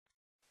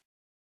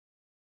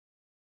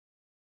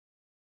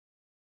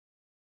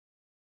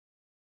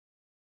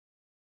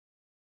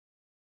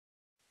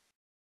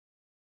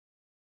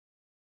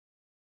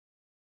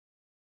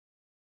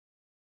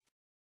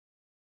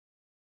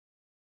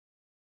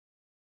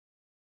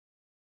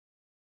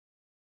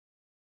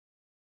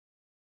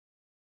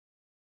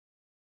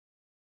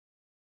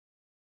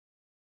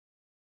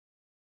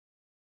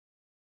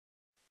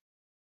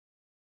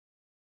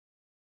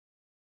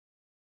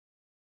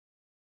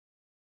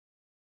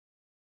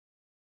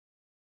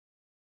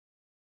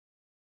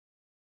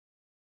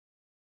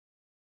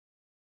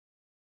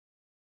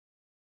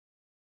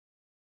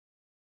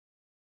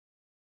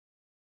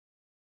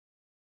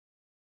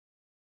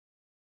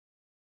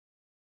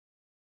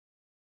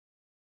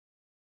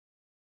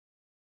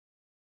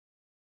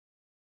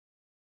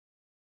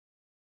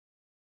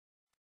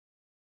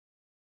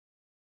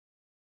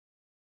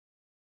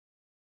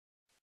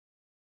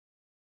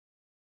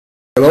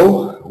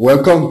Hello,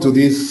 welcome to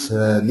this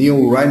new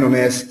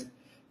RhinoNest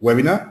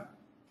webinar.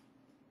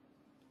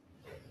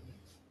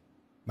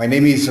 My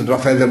name is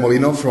Rafael del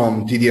Molino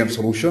from TDM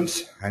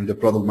Solutions. I'm the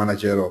product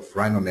manager of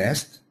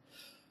RhinoNest.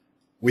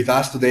 With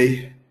us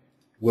today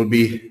will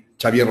be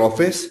Xavier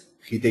Rofes.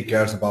 He takes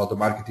care about the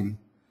marketing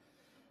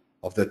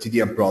of the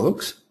TDM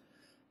products.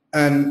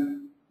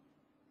 And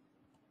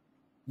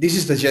this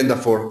is the agenda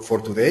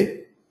for today.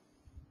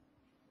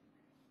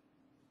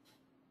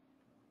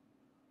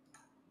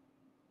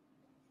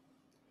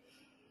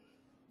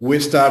 We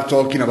start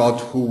talking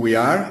about who we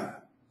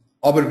are,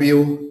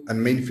 overview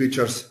and main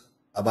features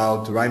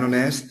about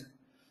RhinoNest,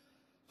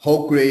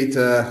 how to create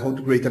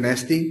a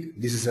nesting.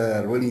 This is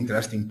a really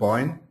interesting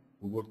point.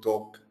 We will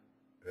talk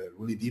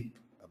really deep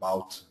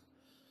about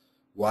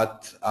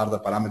what are the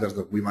parameters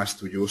that we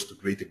must use to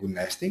create a good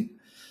nesting.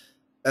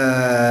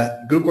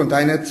 Group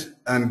contained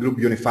and group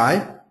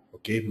unified.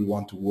 Okay, we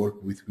want to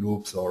work with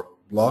groups or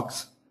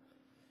blocks.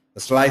 A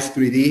slice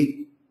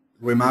 3D,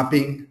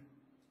 remapping,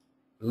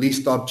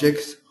 list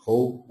objects,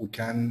 how we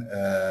can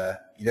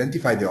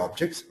identify the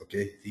objects.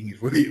 Okay, I think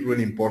it's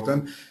really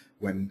important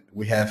when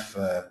we have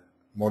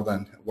more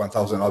than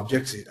 1,000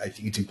 objects. I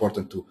think it's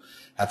important to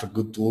have a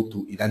good tool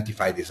to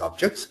identify these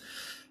objects.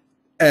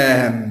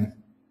 Tabs,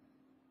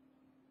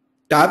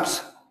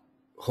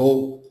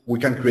 how we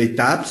can create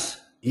tabs,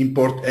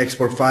 import,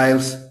 export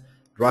files,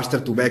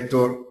 raster to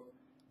vector,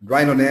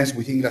 RhinoNest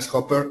within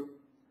Grasshopper,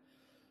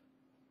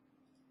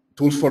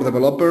 tools for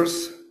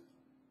developers,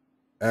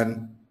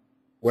 and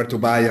where to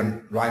buy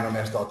on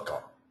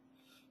rhinonest.com.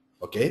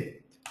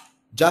 Okay,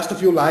 just a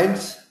few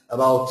lines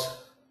about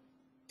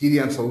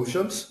TDM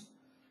Solutions.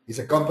 It's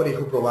a company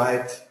who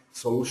provides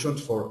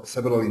solutions for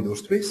several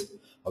industries: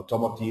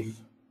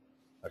 automotive,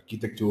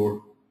 architecture,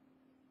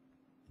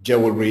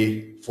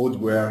 jewelry,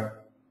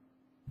 footwear.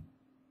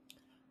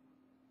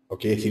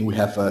 Okay, I think we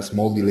have a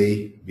small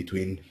delay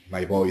between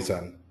my voice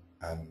and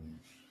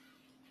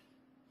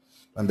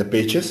the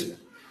pages.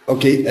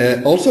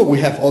 Okay, also we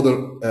have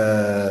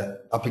other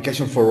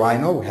application for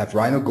Rhino. We have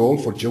Rhino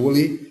Gold for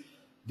jewelry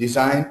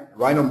design,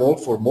 Rhino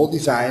Mold for mold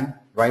design,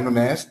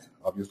 RhinoNest,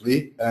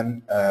 obviously,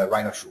 and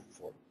Rhino Shoe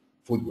for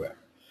footwear.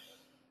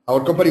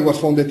 Our company was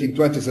founded in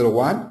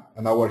 2001,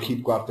 and our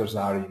headquarters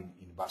are in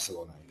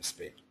Barcelona, in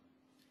Spain.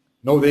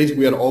 Nowadays,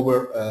 we are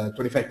over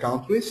 25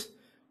 countries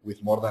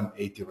with more than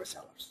 80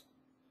 resellers.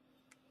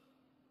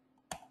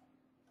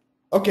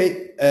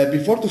 Okay,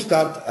 before to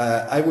start,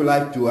 I would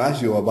like to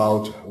ask you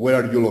about where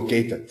are you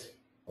located.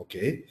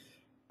 Okay.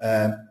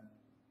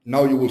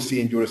 Now you will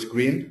see in your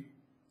screen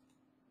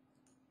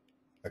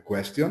a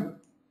question.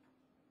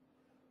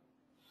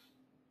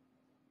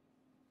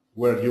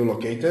 Where are you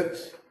located?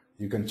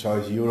 You can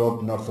choose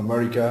Europe, North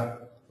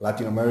America,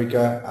 Latin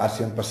America,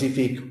 Asian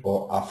Pacific,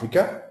 or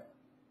Africa.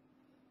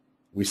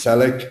 We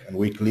select and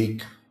we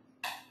click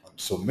on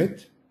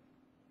submit.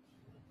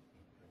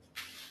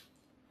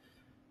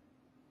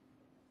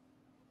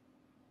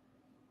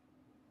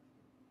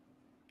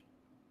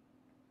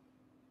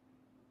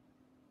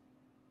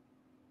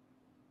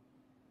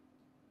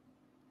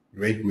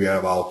 Great, we are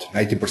about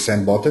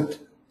 90% voted.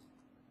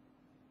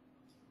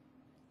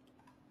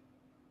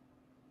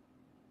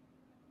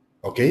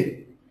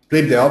 Okay,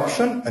 click the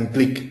option and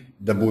click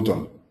the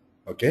button.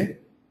 Okay,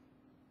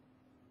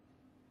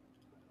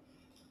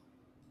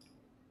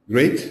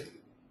 great.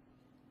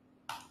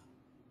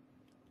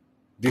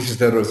 This is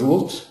the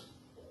result.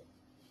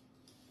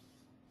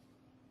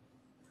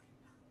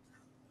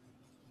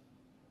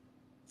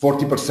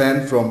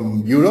 %40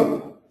 from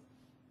Europe,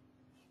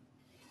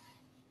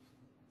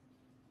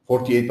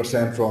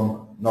 48%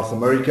 from North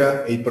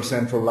America,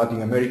 8% from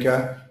Latin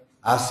America,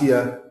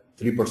 Asia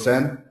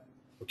 3%.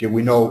 Okay,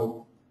 we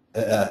know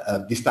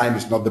this time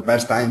is not the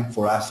best time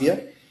for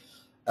Asia,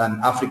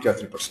 and Africa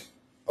 3%.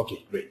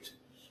 Okay, great.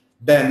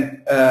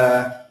 Then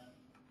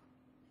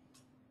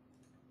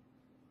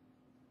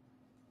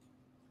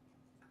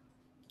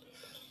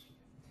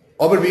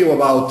overview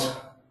about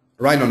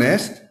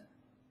RhinoNest.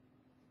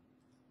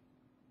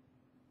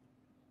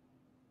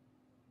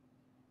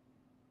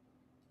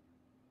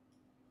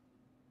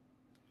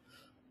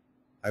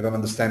 I don't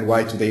understand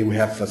why today we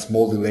have a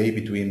small delay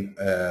between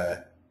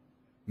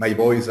my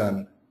voice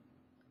and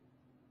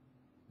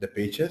the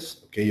pages.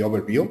 Okay,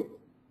 overview.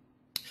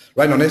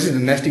 RhinoNest is a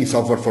nesting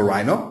software for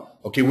Rhino.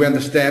 Okay, we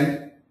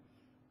understand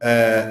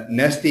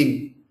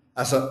nesting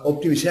as an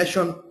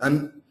optimization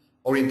and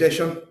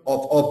orientation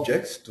of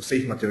objects to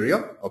save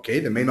material.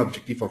 Okay, the main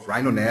objective of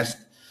RhinoNest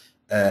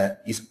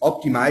is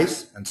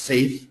optimize and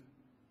save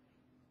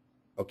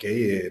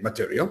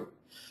material.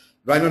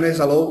 RhinoNest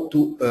allows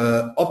to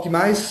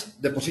optimize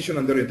the position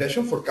and the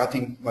orientation for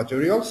cutting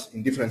materials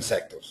in different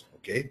sectors.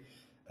 Okay,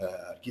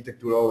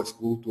 architectural,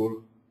 sculpture,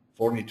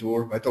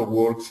 furniture,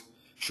 metalworks,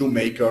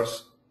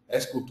 shoemakers,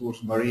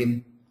 sculptures,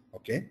 marine.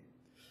 Okay,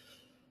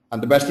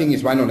 and the best thing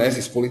is RhinoNest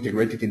is fully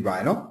integrated in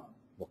Rhino.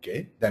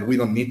 Okay, then we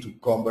don't need to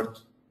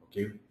convert.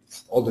 Okay,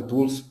 all the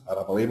tools are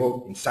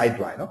available inside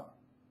Rhino.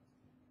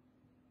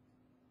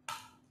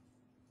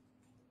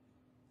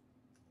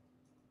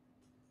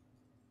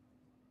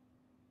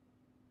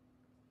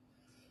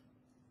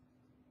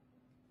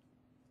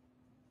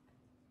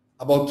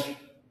 About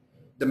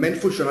the main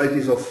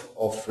functionalities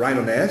of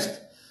RhinoNest,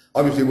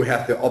 obviously we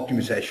have the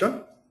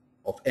optimization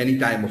of any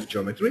type of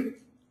geometry,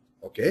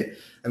 okay?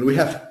 And we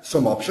have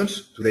some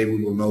options. Today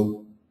we will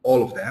know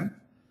all of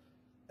them.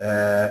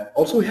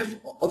 Also we have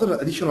other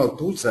additional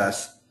tools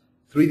as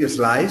 3D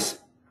slice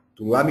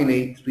to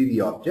laminate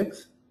 3D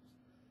objects,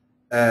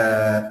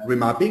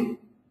 remapping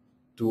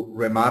to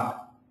remap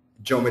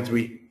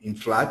geometry in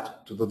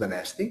flat to do the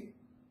nesting,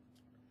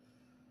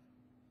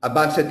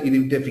 advanced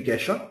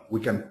identification, we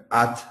can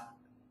add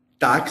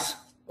tags,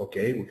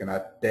 okay, we can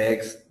add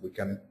tags, we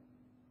can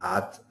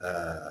add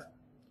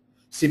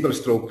simple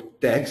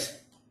stroke tags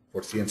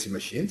for CNC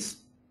machines.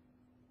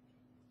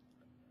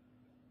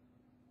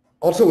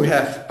 Also we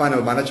have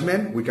panel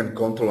management, we can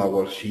control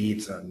our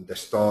sheets and the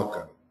stock,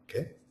 and,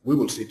 okay, we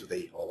will see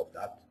today all of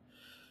that.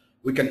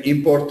 We can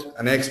import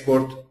and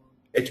export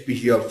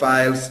HPGL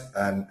files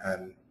and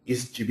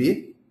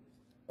SGB,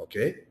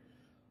 okay.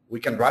 We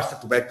can raster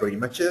to vector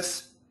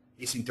images,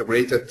 it's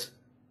integrated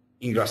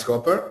in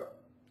Grasshopper,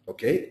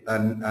 okay,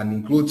 and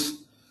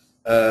includes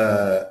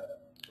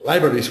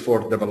libraries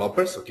for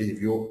developers, okay.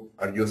 If you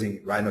are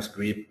using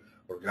RhinoScript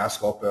or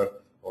Grasshopper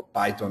or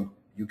Python,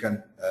 you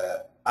can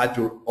add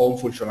your own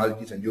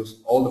functionalities and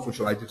use all the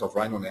functionalities of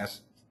RhinoNest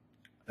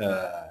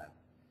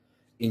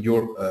in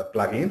your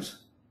plugins,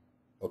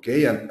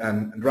 okay,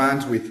 and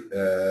runs with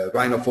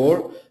Rhino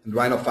 4 and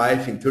Rhino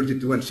 5 in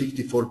 32 and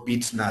 64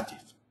 bits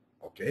native,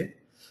 okay.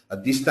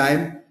 At this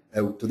time,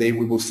 today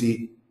we will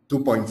see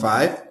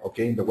 2.5,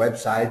 okay, in the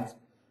website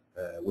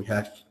we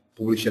have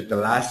published the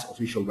last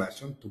official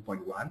version,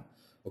 2.1,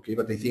 okay,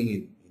 but I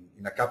think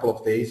in a couple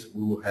of days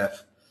we will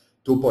have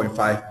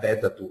 2.5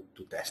 beta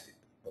to test it,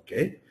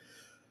 okay.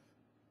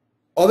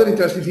 Other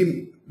interesting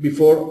thing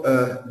before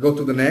go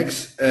to the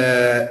next,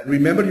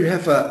 remember you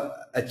have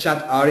a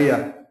chat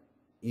area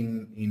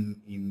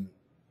in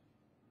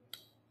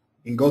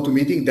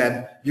GoToMeeting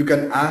that you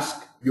can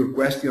ask your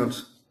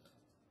questions,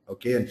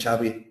 okay, and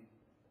Xavi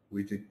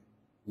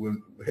will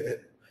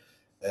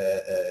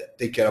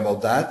take care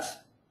about that,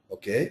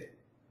 okay.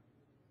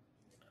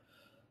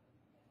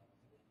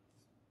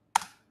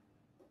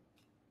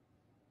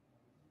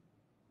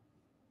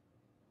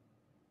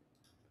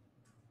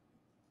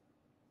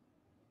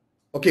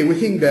 Okay, we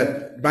think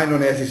that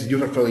RhinoNest is a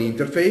user-friendly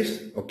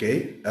interface,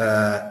 okay.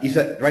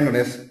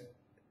 RhinoNest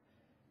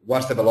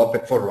was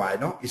developed for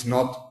Rhino. It's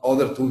not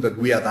other tool that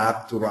we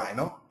adapt to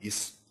Rhino.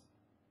 It's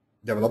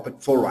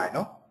developed for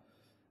Rhino.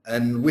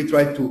 And we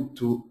try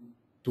to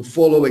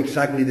follow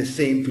exactly the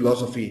same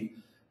philosophy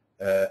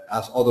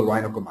as other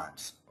Rhino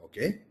commands,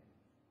 okay.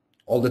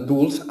 All the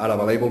tools are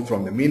available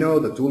from the menu,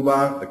 the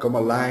toolbar, the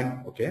command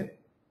line, okay.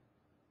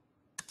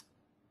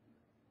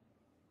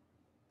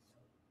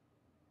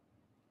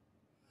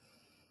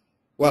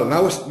 Well,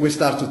 now we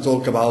start to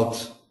talk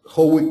about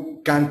how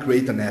we can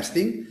create a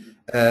nesting.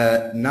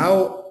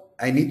 Now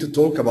I need to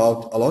talk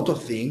about a lot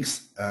of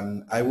things,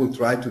 and I will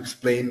try to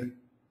explain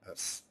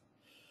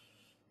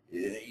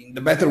in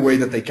the better way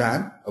that I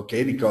can,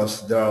 okay,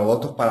 because there are a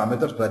lot of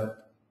parameters,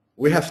 but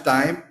we have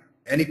time.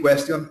 Any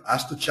question,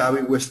 ask to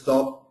Xavi, we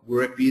stop, we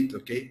repeat,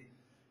 okay.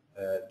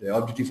 The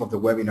objective of the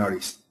webinar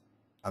is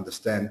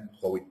understand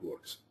how it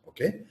works,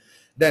 okay.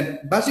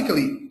 Then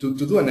basically to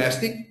do a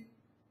nesting,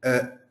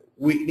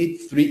 we need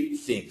three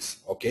things,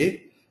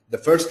 okay. The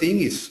first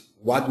thing is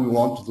what we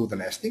want to do the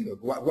nesting,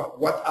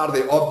 what are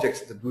the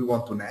objects that we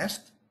want to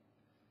nest,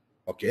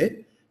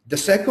 okay. The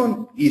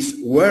second is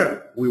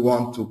where we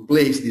want to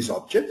place these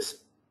objects,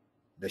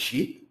 the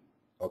sheet,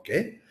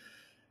 okay.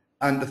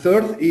 And the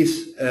third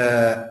is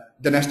the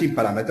nesting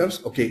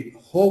parameters, okay,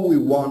 how we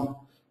want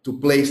to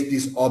place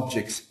these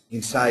objects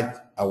inside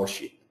our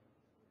sheet,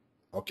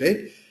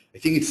 okay. I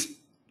think it's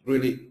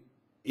really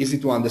easy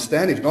to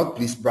understand. If not,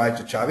 please write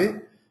to Xavi,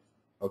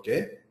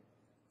 okay.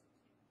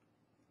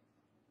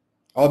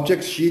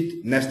 Object,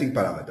 sheet, nesting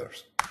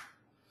parameters.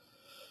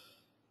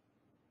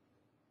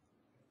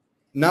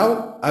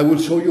 Now I will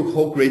show you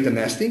how to create a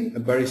nesting, a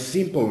very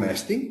simple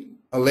nesting,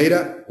 and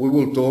later we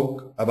will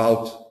talk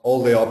about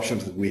all the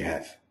options that we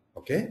have,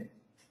 okay?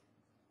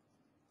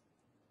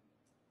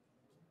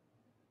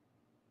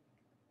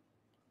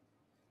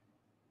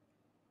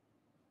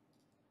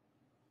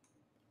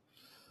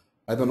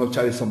 I don't know,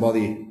 Charlie,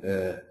 somebody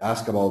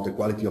asked about the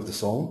quality of the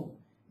sound?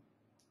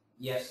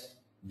 Yes.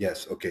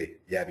 Yes, okay,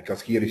 yeah,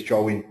 because here is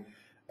showing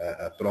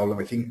a problem.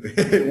 I think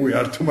we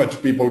are too much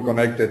people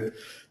connected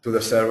to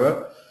the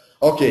server.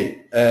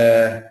 Okay,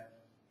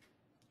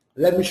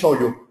 let me show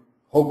you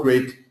how to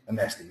create a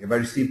nesting, a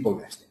very simple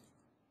nesting.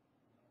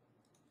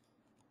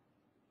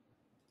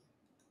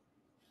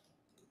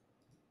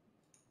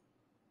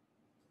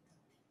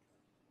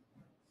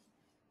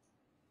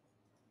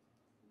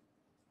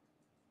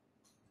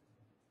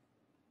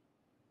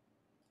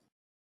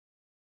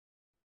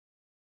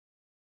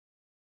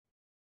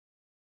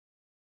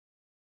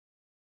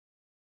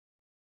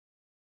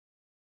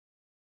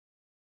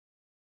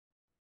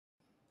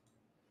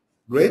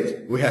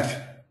 Great, we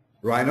have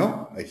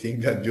Rhino. I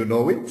think that you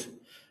know it.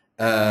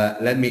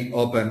 Let me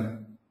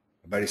open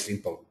a very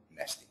simple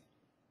nesting.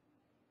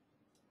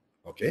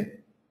 Okay.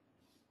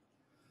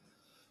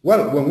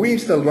 Well, when we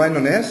install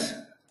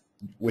RhinoNest,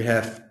 we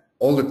have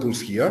all the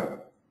tools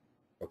here.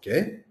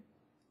 Okay.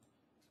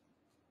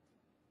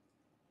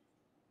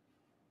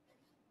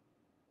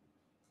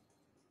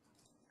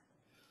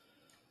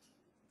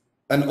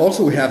 And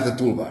also we have the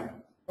toolbar.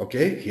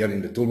 Okay. Here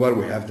in the toolbar,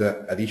 we have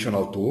the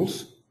additional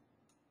tools.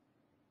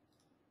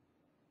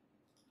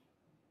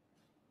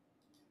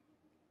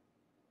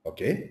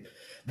 Okay.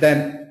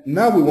 Then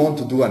now we want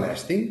to do a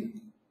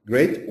nesting.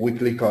 Great. We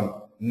click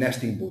on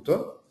nesting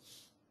button.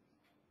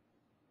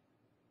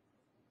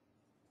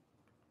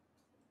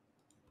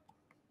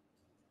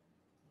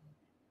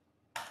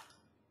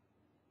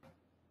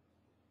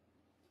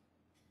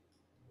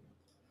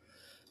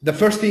 The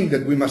first thing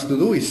that we must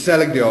do is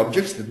select the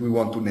objects that we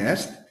want to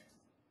nest.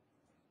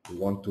 We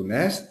want to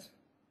nest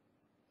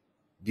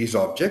these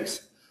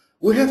objects.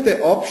 We have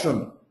the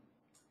option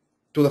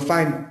to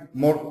define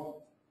more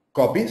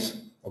copies.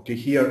 Okay,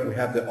 here we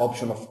have the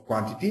option of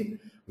quantity.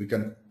 We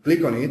can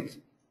click on it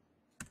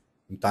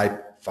and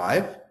type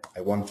 5.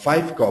 I want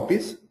 5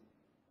 copies,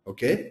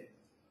 okay,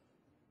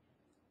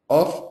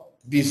 of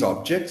these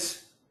objects.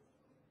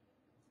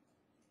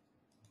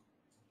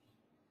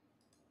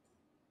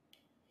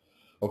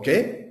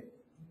 Okay.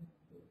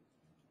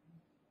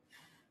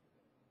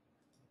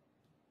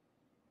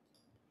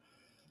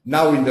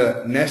 Now in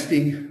the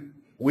nesting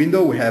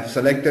window, we have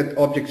selected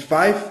objects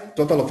 5,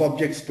 total of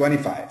objects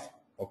 25.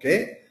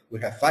 Okay. We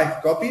have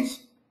 5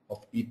 copies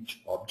of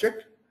each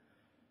object.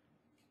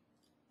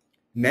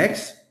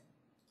 Next,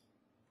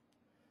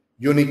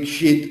 unique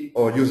sheet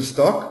or use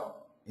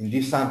stock. In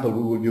this sample,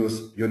 we will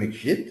use unique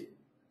sheet.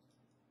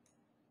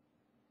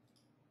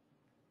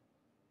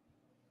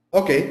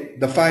 Okay,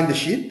 define the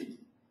sheet.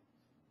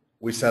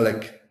 We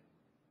select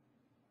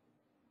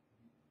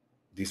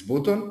this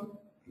button,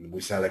 and we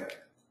select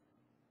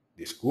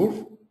this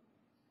curve.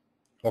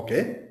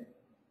 Okay.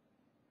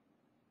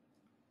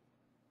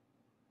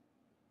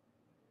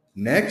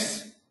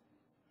 Next,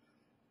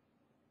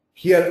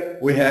 here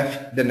we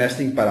have the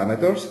nesting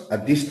parameters.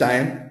 At this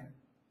time,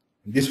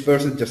 in this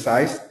first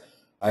exercise,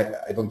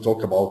 I don't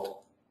talk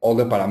about all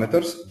the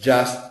parameters,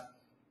 just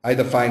I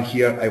define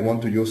here I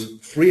want to use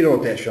free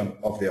rotation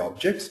of the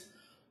objects.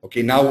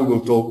 Okay, now we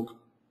will talk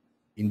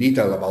in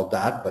detail about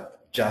that,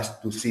 but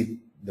just to see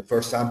the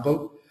first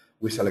sample,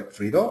 we select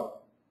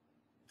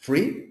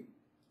free.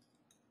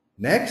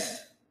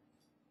 Next,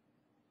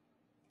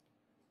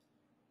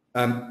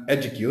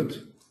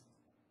 execute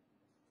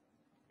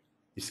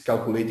is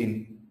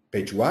calculating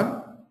page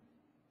 1.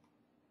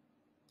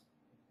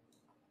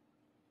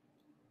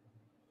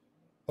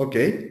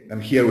 Okay,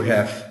 and here we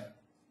have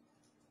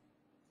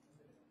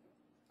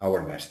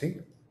our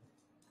nesting.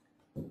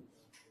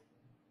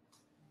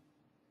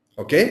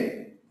 Okay.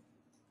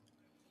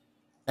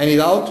 Any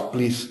doubt,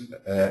 please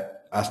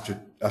ask to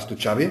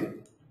Xavi.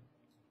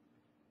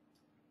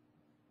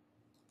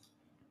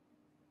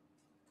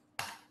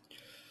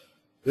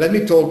 Let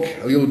me talk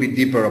a little bit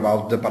deeper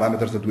about the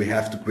parameters that we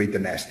have to create the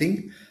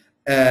nesting.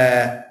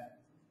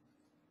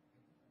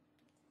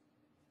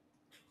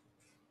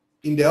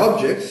 In the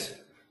objects,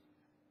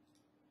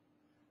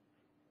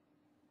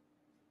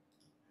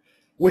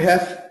 we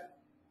have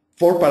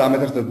 4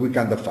 parameters that we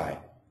can define.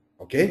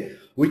 Okay,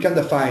 we can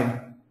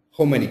define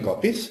how many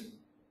copies.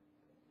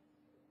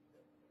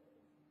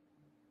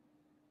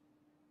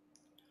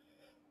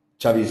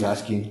 Xavi is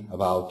asking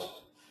about.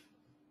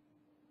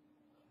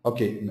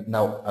 Okay,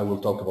 now I will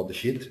talk about the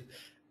sheet.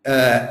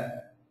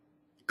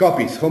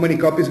 Copies, how many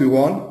copies we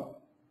want.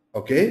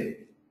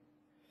 Okay.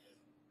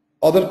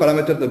 Other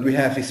parameter that we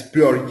have is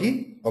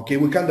priority. Okay,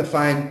 we can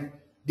define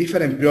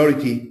different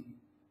priority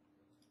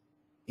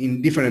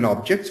in different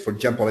objects. For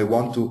example, I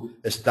want to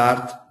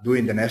start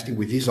doing the nesting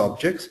with these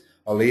objects,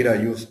 or later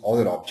use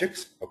other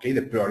objects. Okay,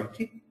 the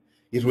priority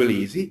is really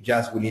easy.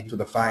 Just we need to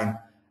define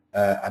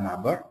a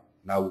number.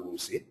 Now we will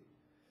see.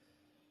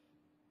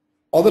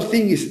 Other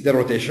thing is the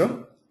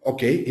rotation.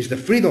 Okay, is the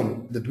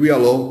freedom that we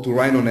allow to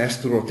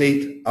RhinoNest to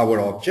rotate our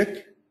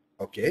object.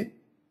 Okay,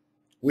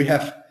 we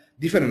have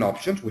different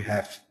options. We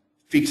have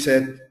fixed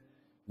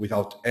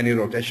without any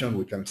rotation.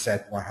 We can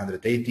set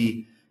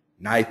 180,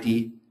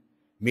 90,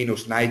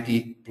 minus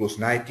 90, plus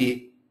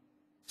 90,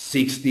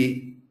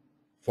 60,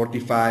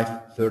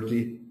 45,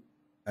 30,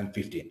 and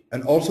 15.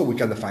 And also we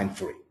can define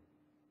free.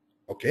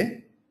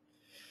 Okay,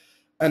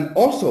 and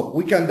also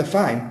we can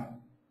define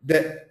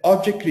the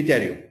object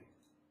criterion.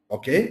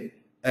 Okay.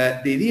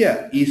 The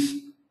idea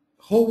is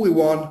how we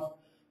want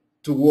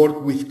to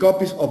work with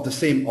copies of the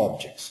same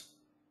objects.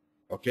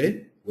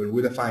 Okay, when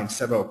we define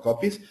several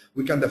copies,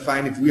 we can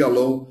define if we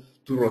allow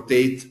to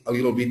rotate a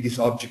little bit these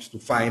objects to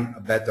find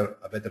a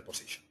better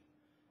position.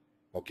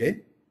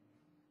 Okay,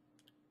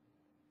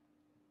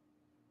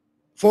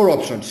 4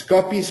 options: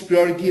 copies,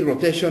 priority,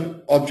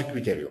 rotation, object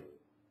criterion.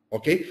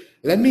 Okay,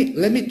 let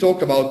me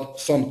talk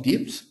about some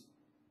tips.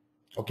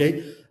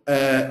 Okay.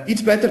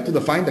 It's better to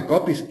define the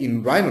copies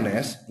in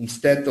RhinoNest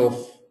instead of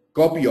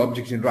copy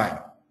objects in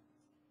Rhino.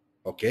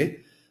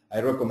 Okay,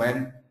 I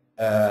recommend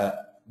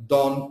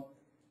don't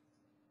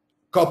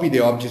copy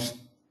the objects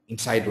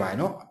inside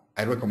Rhino,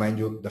 I recommend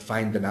you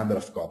define the number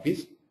of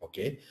copies,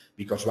 okay?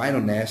 Because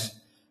RhinoNest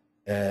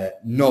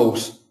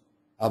knows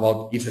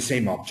about it's the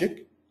same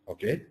object,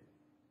 okay?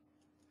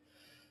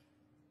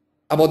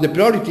 About the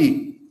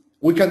priority,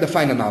 we can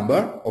define a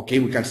number, okay?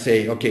 We can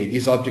say, okay,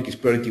 this object is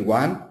priority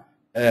 1,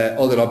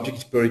 other object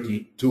is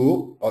priority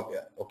 2,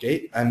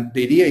 okay? And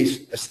the idea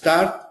is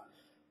start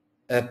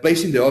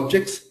placing the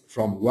objects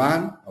from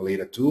 1, a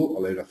later 2, a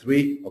later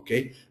 3,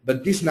 okay?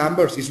 But these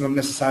numbers is not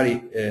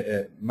necessary,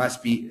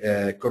 must be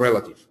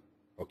correlative,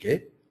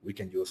 okay? We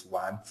can use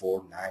 1,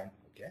 4, 9,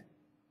 okay?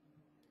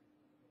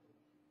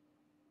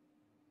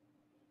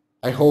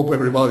 I hope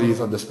everybody is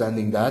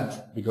understanding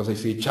that, because I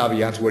see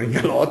Xavi answering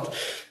a lot.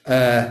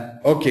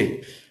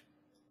 Okay.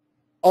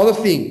 Other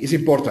thing is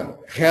important,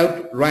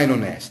 help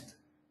RhinoNest,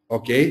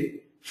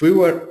 okay?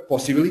 Fewer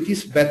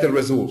possibilities, better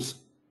results,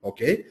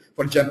 okay?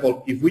 For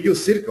example, if we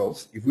use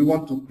circles, if we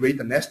want to create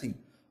a nesting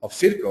of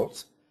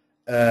circles,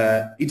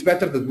 it's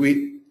better that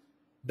we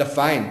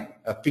define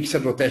a fixed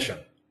rotation,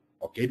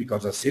 okay?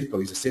 Because a circle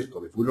is a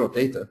circle. If we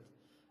rotate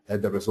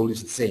it, the result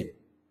is the same,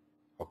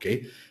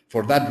 okay?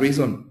 For that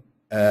reason,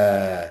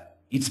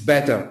 it's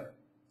better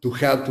to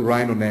help to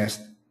RhinoNest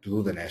to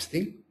do the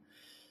nesting.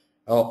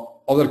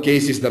 Other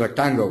cases, the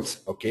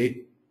rectangles,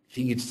 okay? I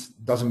think it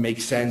doesn't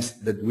make sense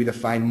that we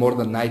define more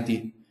than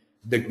 90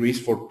 degrees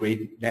for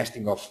creating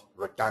nesting of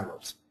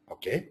rectangles,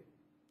 okay?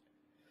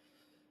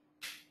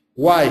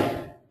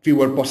 Why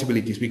fewer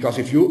possibilities? Because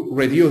if you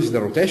reduce the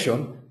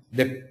rotation,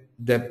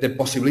 the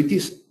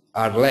possibilities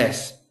are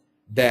less,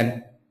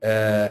 then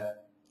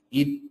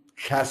it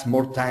has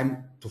more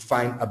time to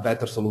find a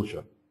better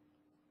solution,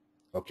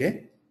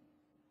 okay?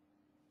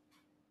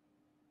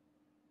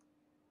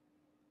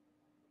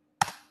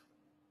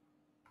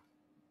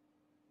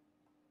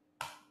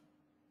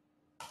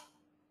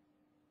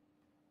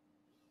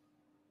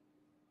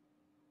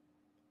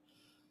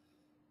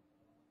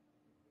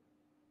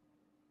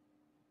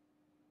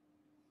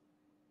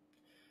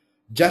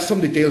 Just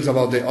some details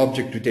about the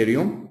object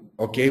criterion.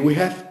 Okay, we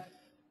have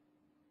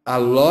a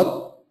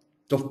lot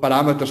of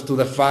parameters to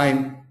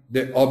define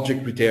the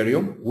object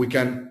criterion. We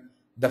can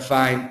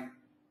define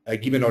a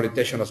given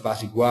orientation as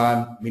basic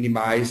 1,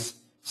 minimize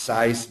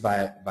size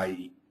by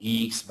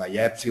x, by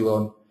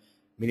epsilon,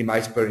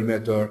 minimize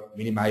perimeter,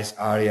 minimize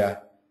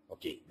area.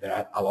 Okay, there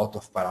are a lot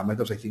of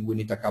parameters. I think we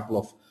need a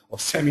couple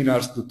of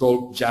seminars to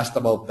talk just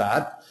about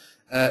that.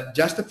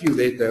 Just a few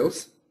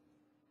details.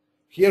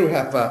 Here we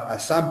have a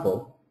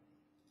sample.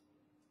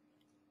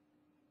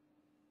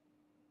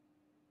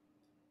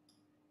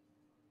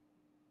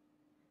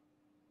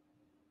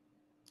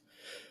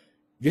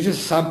 This is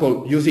a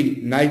sample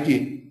using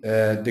 90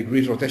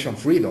 degrees rotation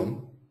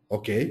freedom,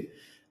 okay?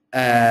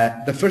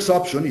 The first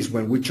option is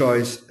when we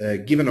choose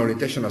given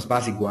orientation as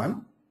basic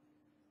 1,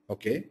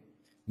 okay?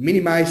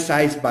 Minimize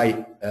size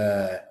by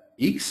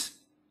x,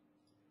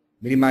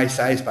 minimize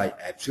size by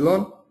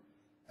epsilon,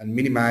 and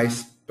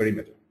minimize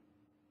perimeter,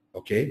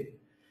 okay?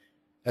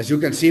 As you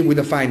can see, we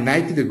define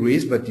 90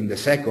 degrees, but in the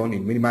second,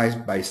 in minimize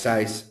by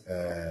size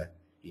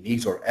in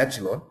x or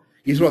epsilon,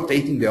 is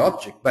rotating the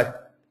object,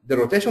 but the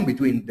rotation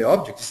between the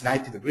objects is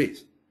 90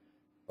 degrees,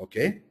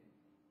 okay?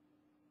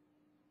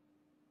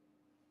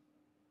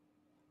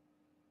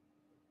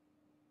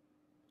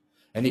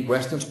 Any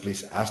questions,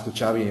 please ask to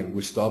Xavi and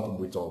we stop and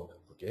we talk,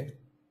 okay?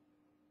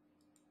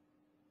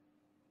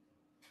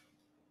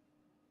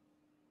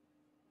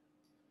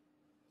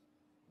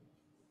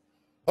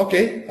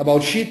 Okay,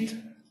 about sheet.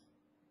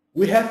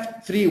 We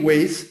have 3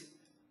 ways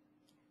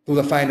to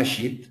define a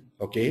sheet,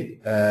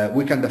 okay?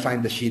 We can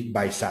define the sheet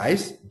by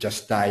size,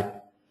 just type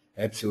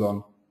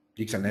epsilon,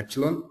 x and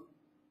epsilon.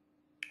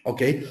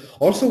 Okay.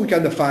 Also, we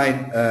can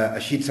define a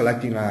sheet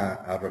selecting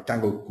a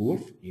rectangle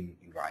curve in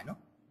Rhino.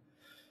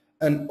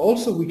 And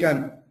also, we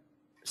can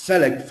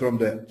select from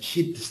the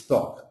sheet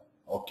stock.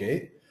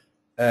 Okay.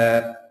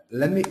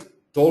 Let me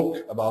talk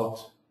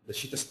about the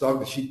sheet stock,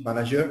 the sheet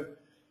manager.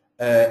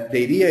 The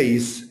idea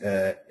is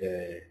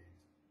in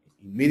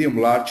medium,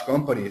 large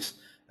companies,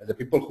 the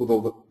people who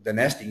do the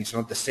nesting is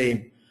not the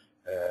same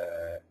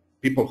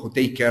people who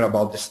take care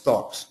about the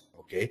stocks.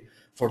 Okay.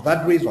 For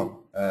that reason,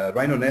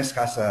 RhinoNest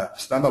has a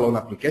standalone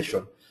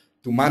application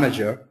to manage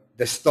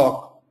the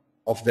stock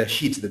of the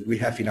sheets that we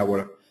have in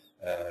our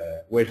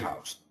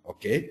warehouse.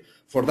 Okay.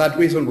 For that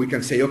reason, we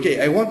can say,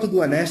 okay, I want to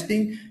do a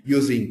nesting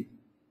using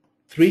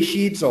 3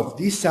 sheets of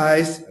this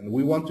size, and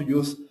we want to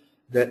use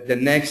the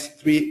next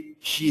 3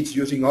 sheets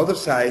using other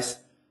size.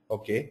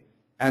 Okay.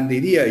 And the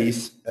idea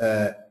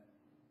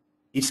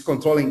is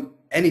controlling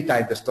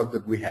anytime the stock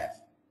that we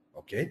have.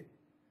 Okay.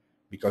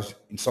 Because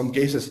in some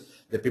cases,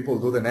 the people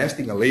do the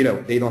nesting and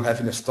later they don't have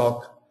in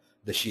stock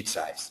the sheet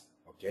size,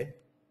 okay?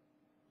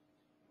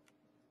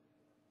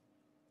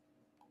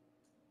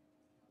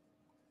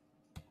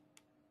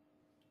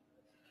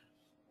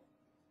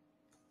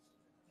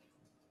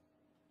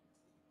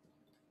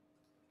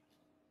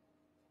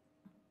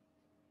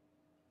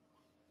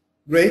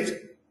 Great,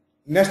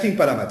 nesting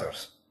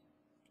parameters.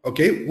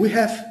 Okay, we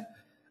have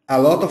a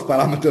lot of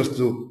parameters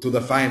to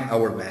define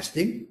our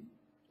nesting.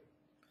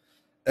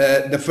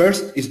 The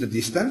first is the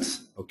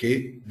distance,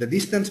 okay? The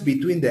distance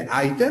between the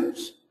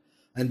items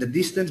and the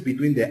distance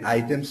between the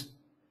items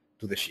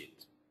to the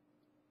sheet,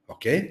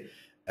 okay?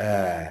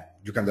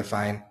 You can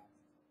define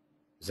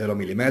 0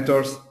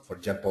 millimeters, for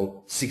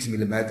example, 6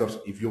 millimeters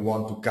if you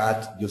want to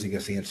cut using a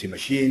CNC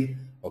machine,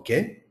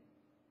 okay?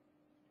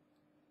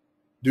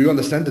 Do you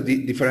understand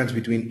the difference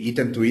between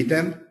item to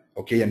item,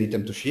 okay, and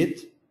item to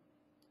sheet?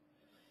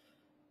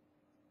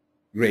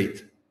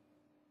 Great.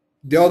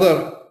 The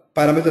other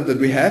parameter that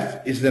we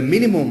have is the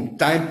minimum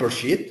time per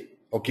sheet,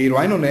 okay?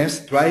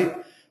 RhinoNest try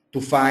to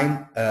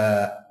find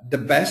the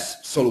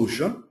best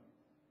solution,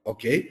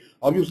 okay?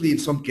 Obviously, in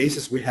some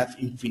cases, we have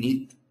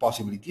infinite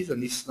possibilities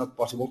and it's not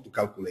possible to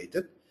calculate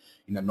it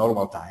in a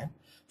normal time.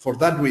 For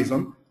that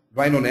reason,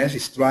 RhinoNest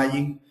is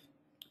trying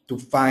to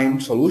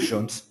find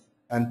solutions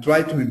and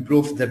try to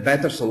improve the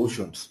better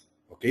solutions,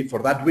 okay?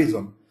 For that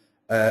reason,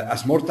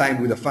 as more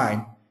time we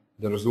define,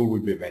 the result will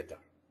be better,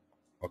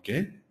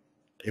 okay?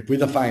 If we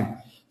define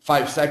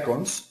 5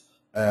 seconds,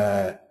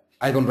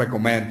 I don't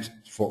recommend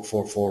for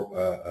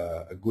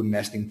a good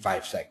nesting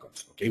 5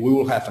 seconds. Okay, we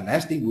will have a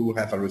nesting, we will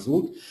have a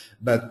result,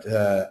 but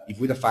if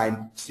we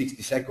define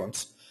 60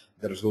 seconds,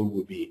 the result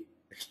will be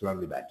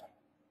extremely better.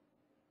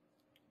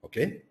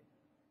 Okay.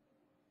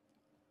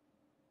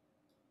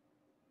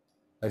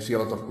 I see a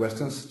lot of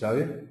questions,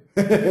 Xavi.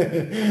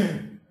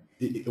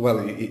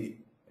 Well,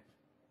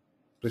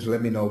 please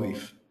let me know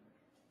if.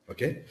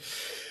 Okay.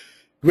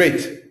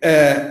 Great.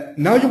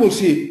 Now you will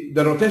see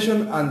the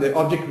rotation and the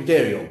object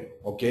criterion.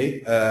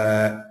 Okay.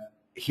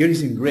 Here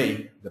is in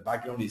gray. The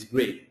background is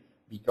gray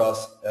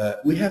because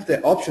we have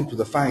the option to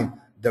define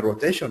the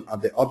rotation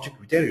and the object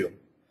criterion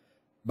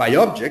by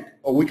object,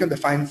 or we can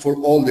define for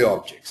all the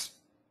objects.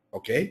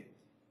 Okay.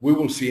 We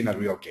will see in a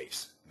real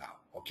case now.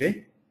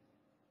 Okay.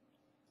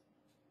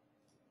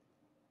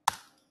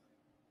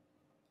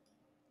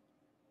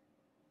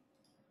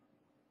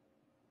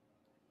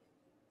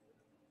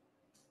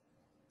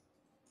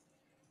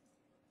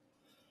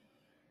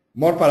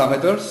 More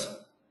parameters.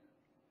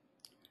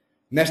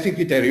 Nesting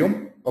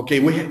criterion. Okay,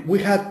 we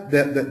had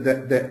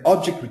the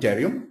object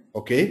criterion.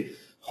 Okay,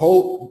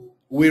 how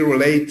we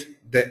relate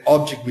the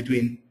object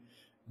between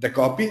the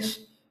copies.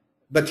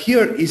 But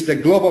here is the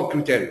global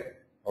criterion.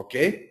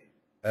 Okay,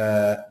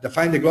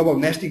 define the global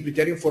nesting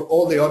criterion for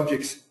all the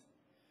objects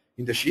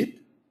in the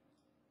sheet.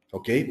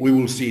 Okay, we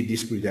will see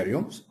these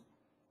criterions.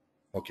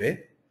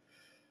 Okay.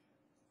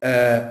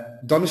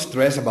 Don't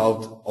stress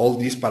about all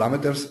these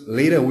parameters.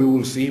 Later we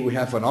will see we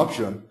have an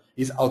option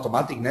is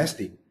automatic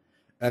nesting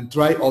and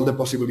try all the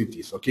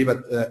possibilities. Okay,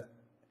 but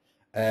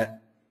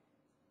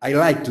I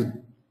like to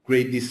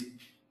create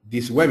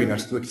these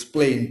webinars to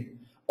explain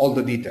all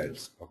the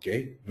details.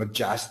 Okay, not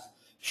just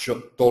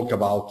talk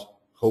about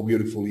how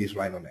beautiful is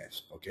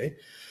RhinoNest. Okay.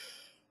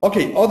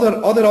 Okay,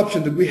 other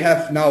option that we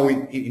have now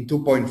in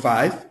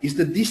 2.5 is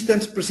the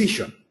distance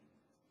precision.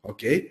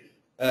 Okay.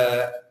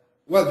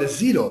 Well, the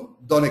zero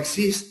don't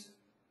exist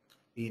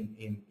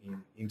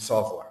in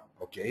software,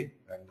 okay?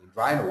 And in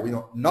Rhino, we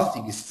know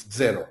nothing is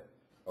zero,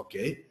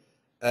 okay?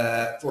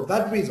 For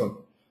that reason,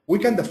 we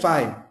can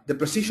define the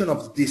precision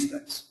of the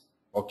distance,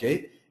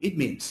 okay? It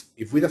means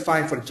if we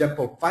define, for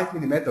example, 5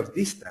 millimeter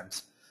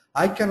distance,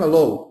 I can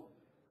allow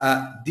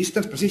a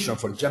distance precision,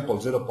 for example,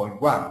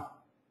 0.1,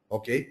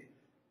 okay?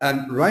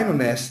 And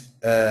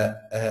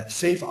RhinoNest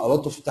save a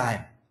lot of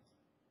time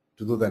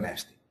to do the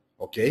nesting,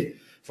 okay?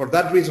 For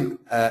that reason,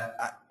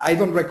 I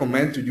don't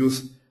recommend to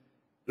use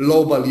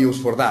low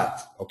values for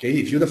that, okay?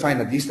 If you define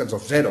a distance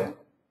of 0,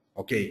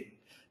 okay,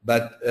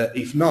 but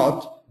if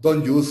not,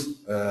 don't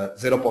use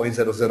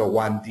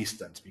 0.001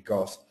 distance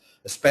because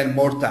spend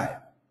more time,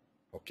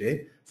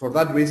 okay? For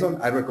that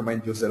reason, I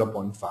recommend use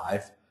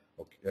 0.5,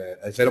 okay,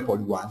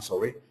 0.1,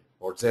 sorry,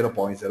 or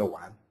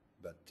 0.01,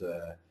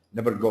 but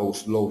never go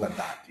slow than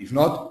that. If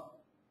not,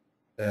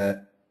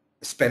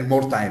 spend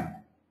more time.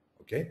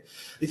 Okay,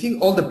 I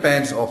think all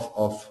depends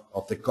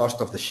of the cost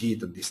of the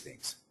sheet and these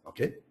things.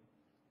 Okay.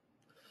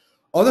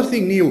 Other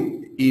thing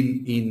new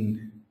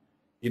in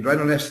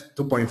RhinoNest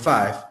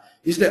 2.5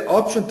 is the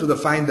option to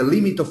define the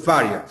limit of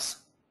variance.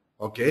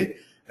 Okay.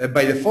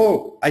 By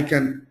default, I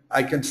can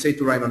say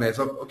to RhinoNest,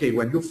 okay,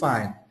 when you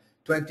find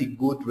 20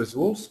 good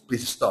results,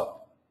 please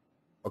stop.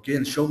 Okay,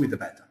 and show me the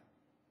better.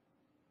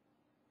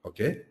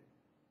 Okay.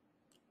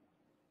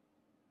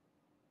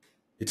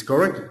 It's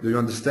correct. Do you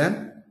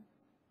understand?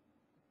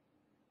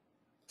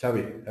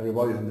 Xavi,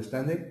 everybody is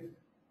understanding?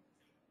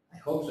 I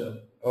hope so.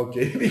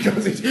 Okay,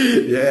 because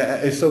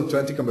I saw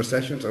 20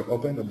 conversations are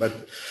open, but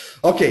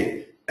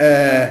okay,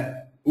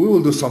 we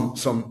will do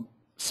some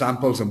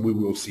samples and we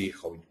will see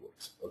how it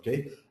works.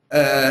 Okay,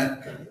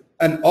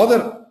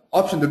 another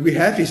option that we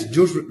have is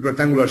just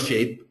rectangular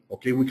shape.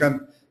 Okay, we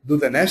can do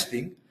the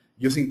nesting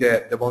using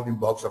the bounding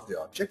box of the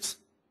objects.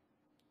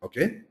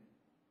 Okay.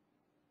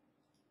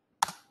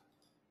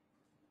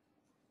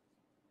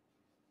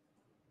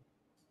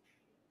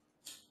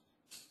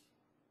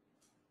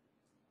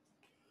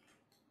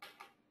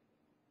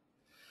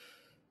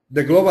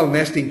 The global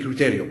nesting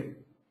criterion.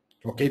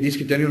 Okay, this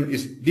criterion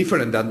is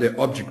different than the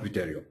object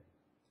criterion.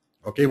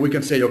 Okay, we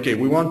can say, okay,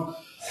 we want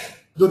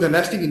to do the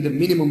nesting in the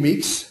minimum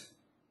mix.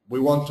 We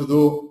want to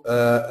do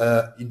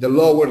in the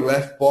lower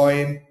left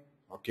point,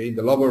 okay, in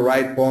the lower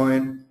right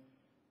point.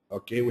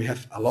 Okay, we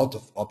have a lot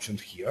of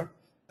options here.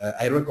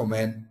 I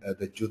recommend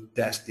that you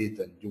test it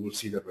and you will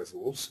see the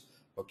results.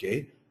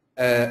 Okay.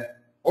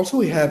 Also,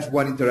 we have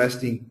one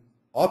interesting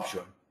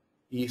option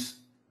is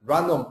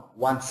random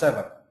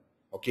 17.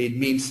 Okay, it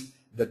means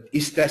that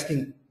it's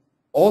testing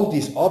all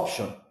these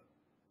options,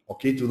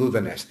 okay, to do the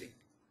nesting.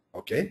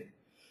 Okay.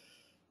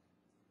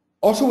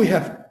 Also, we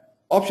have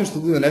options to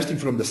do the nesting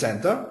from the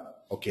center.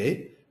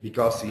 Okay,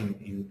 because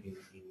in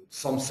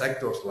some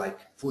sectors like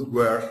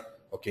footwear,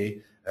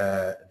 okay,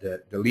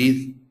 the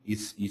lead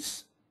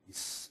is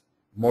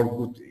more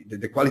good.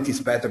 The quality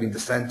is better in the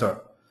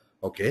center.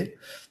 Okay.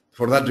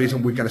 For that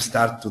reason, we can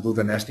start to do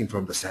the nesting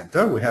from the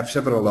center. We have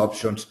several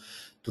options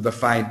to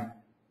define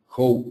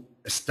how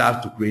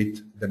start to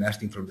create the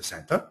nesting from the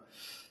center.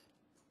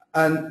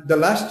 And the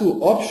last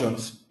two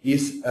options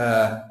is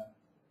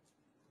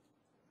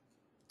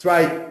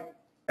try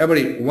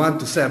every 1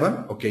 to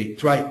 7, okay,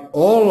 try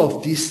all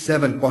of these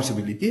 7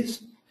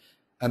 possibilities,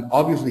 and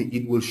obviously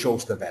it will show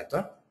us the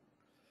better.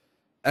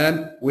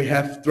 And we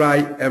have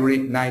try every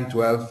 9,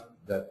 12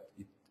 that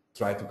it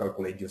try to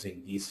calculate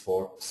using these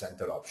 4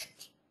 center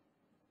options.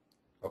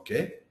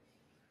 Okay.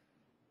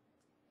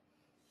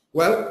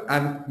 Well,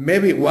 and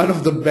maybe one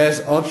of the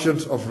best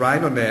options of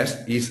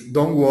RhinoNest is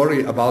don't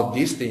worry about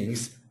these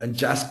things and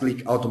just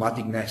click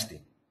automatic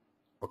nesting.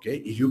 Okay,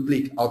 if you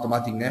click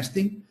automatic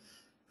nesting,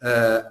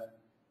 the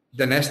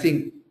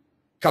nesting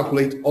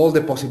calculate all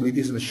the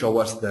possibilities and show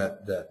us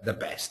the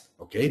best.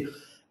 Okay,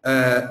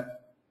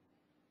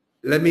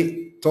 let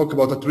me talk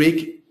about a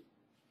trick.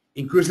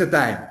 Increase the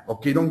time.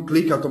 Okay, don't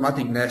click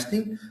automatic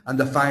nesting and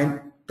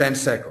define 10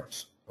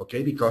 seconds.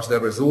 Okay, because the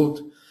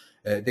result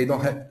they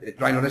don't have,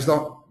 RhinoNest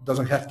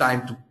doesn't have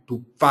time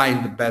to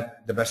find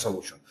the best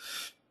solution.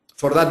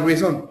 For that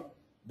reason,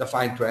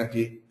 define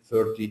 20,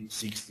 30,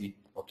 60.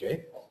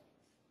 Okay.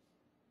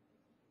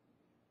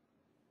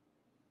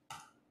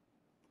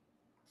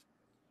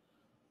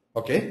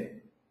 Okay.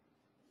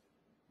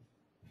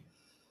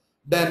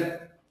 Then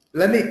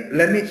let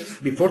me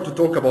before to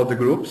talk about the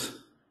groups,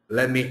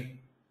 let me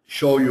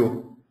show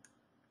you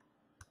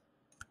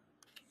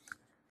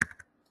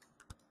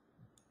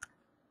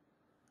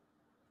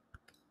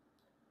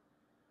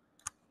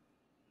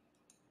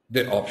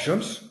the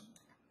options.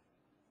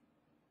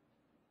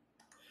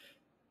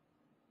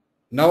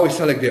 Now I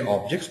select the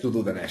objects to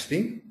do the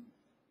nesting.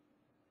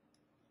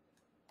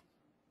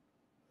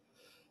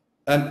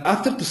 And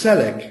after to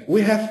select,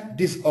 we have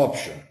this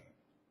option.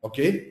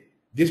 Okay,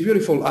 this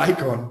beautiful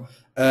icon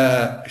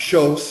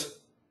shows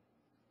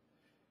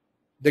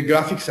the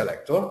graphic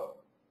selector.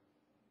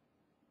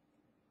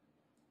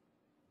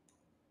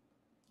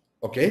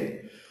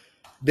 Okay,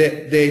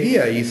 the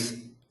idea is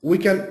we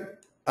can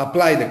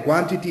apply the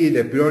quantity,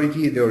 the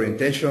priority, the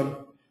orientation,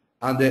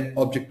 and the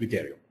object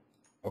criterion.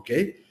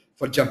 Okay,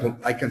 for example,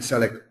 I can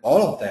select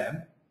all of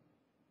them.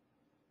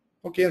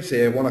 Okay, and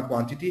say I want a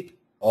quantity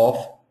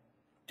of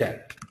 10.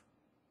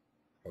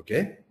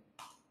 Okay,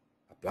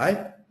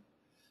 apply.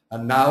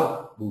 And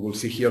now we will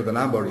see here the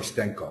number is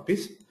 10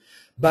 copies.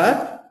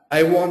 But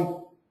I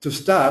want to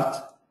start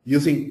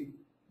using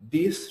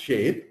this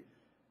shape.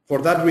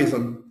 For that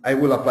reason, I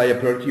will apply a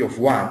priority of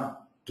 1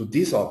 to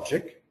this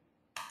object.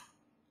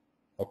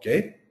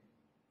 Okay.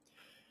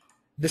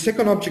 The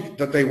second object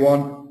that I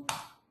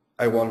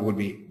want will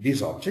be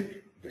this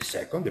object, the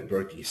second, the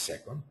priority is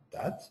second,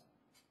 that.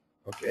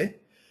 Okay.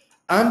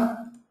 And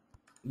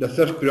the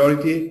third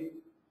priority,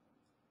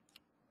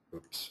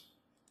 oops,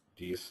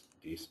 this,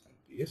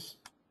 and this.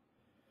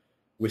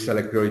 We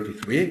select priority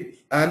 3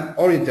 and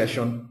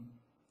orientation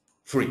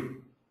 3.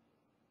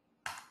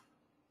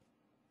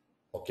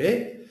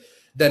 Okay.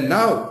 Then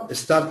now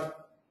start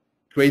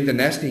create the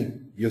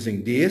nesting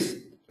using this,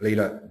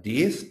 later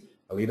this,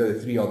 and later the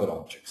 3 other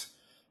objects.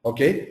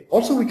 Okay.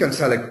 Also we can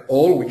select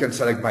all, we can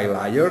select by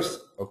layers.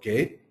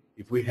 Okay.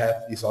 If we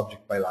have this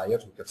object by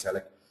layers, we can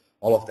select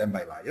all of them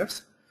by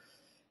layers.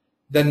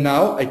 Then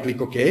now I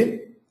click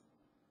OK.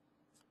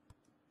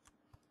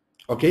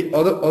 Okay,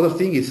 other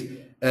thing is,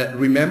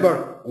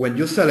 remember when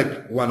you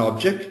select one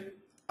object,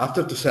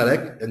 after to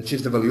select and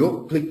change the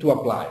value, click to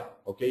apply.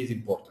 Okay, it's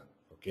important.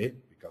 Okay,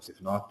 because if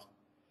not,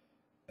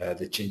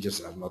 the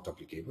changes are not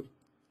applicable.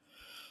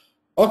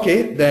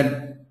 Okay,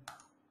 then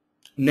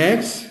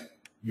next,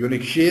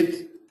 unique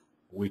sheet,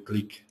 we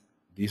click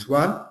this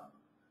one.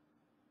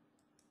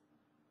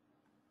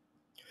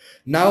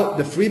 Now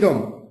the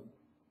freedom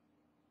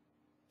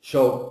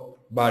show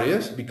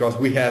various because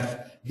we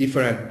have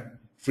different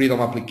freedom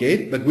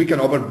applicate, but we can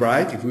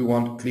override if we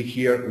want. Click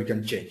here, we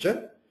can change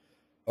it.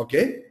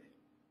 Okay,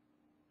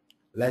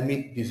 let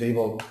me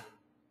disable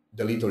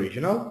delete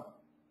original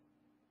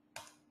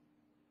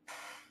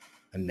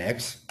and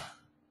next.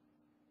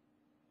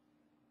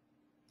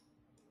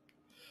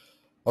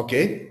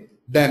 Okay,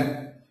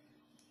 then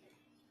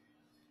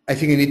I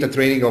think you need a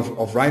training of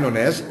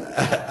RhinoNest.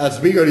 As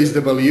bigger is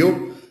the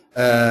value,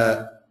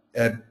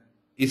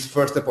 is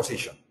first the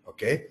position,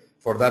 okay?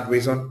 For that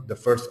reason, the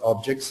first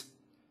objects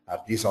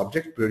are these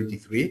objects, priority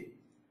 3.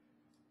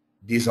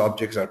 These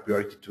objects are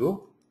priority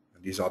 2,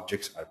 and these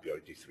objects are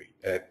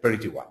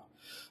priority 1,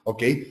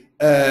 okay?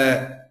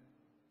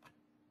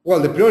 Well,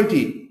 the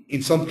priority,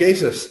 in some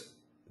cases,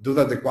 due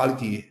that the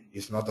quality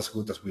is not as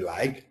good as we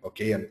like,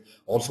 okay? And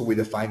also we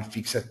define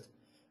fixed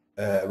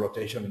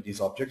rotation in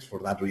these objects. For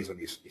that reason,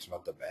 is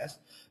not the best.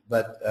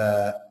 But,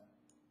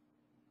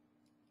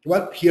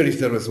 well, here is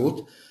the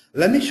result.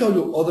 Let me show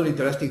you other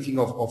interesting thing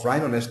of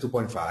RhinoNest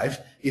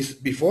 2.5 is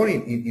before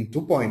in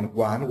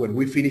 2.1, when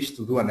we finish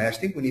to do a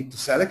nesting, we need to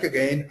select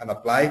again and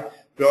apply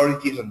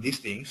priorities on these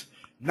things.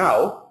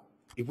 Now,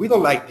 if we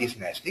don't like this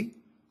nesting,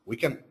 we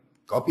can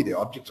copy the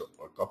objects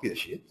or copy the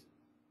sheet,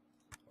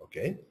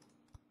 okay?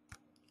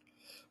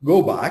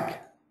 Go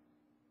back,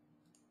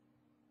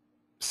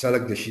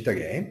 select the sheet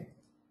again,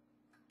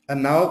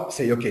 and now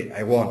say, okay,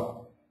 I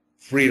want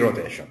free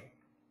rotation,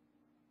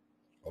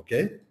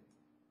 okay?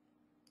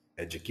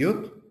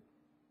 Execute.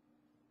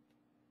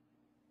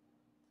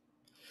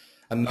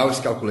 And now it's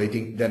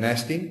calculating the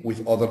nesting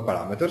with other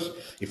parameters.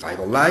 If I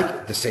don't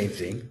like, the same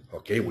thing,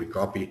 okay? We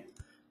copy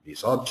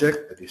this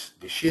object, this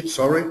sheet,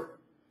 sorry,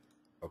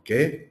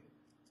 okay?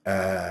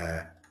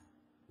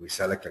 We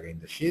select again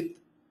the sheet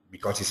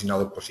because it's in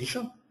other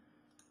position.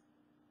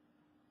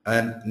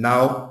 And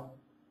now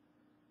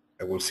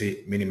I will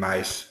see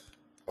minimize,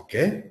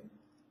 okay?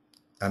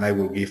 And I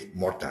will give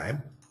more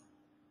time.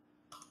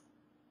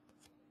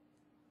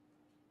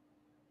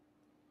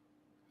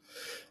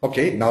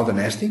 Okay, now the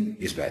nesting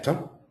is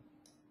better.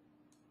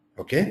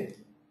 Okay,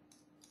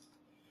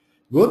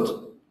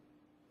 good.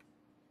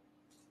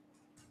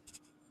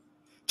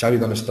 Xavi,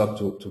 don't stop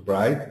to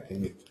bright.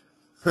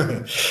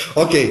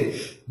 Okay,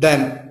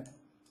 then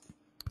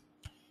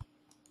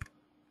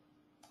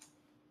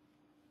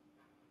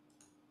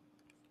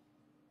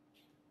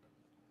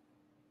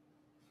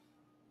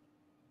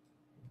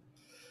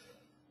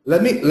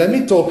let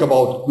me talk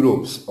about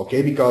groups,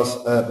 okay? Because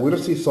we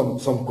received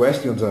some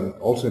questions, and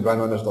also in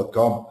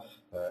RhinoNest.com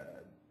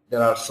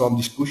there are some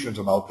discussions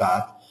about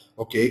that.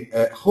 Okay,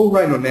 how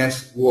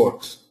RhinoNest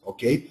works?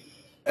 Okay,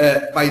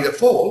 by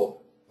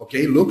default,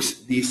 okay,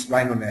 looks this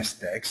RhinoNest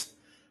text.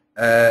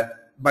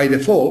 By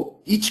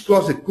default, each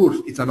closed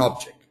curve is an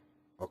object.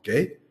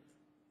 Okay.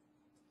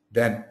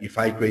 Then, if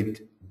I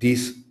create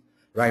this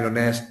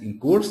RhinoNest in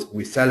curves,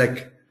 we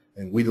select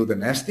and we do the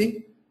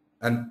nesting,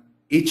 and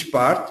each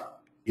part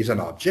is an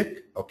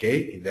object,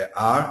 okay? In the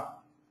R,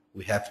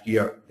 we have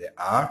here the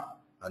R,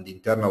 and the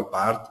internal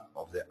part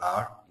of the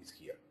R is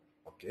here,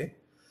 okay?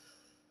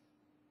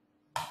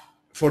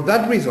 For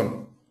that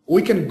reason,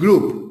 we can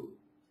group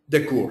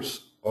the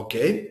curves,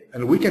 okay?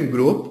 And we can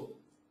group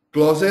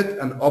closed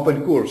and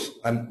open curves,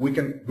 and we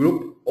can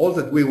group all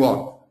that we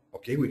want,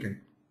 okay? We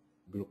can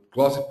group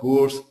closed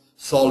curves,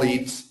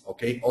 solids,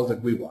 okay? All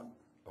that we want,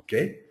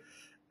 okay?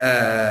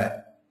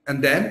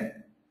 And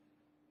then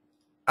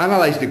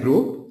analyze the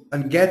group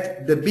and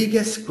get the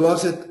biggest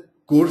closed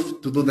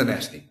curve to do the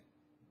nesting.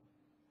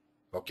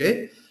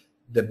 Okay?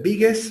 The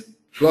biggest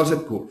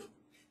closed curve.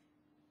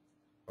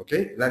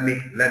 Okay? Let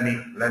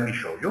me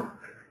show you.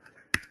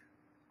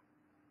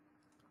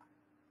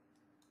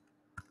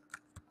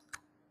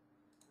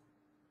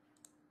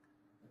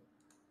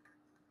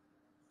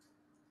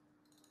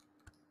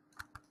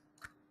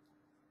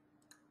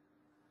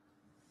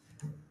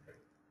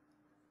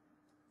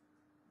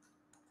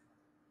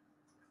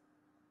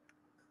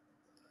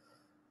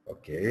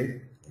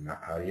 Okay, una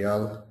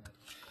Arial,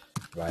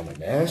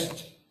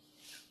 RhinoNest,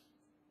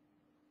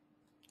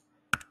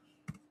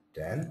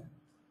 10.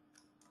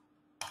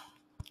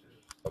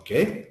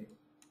 Okay.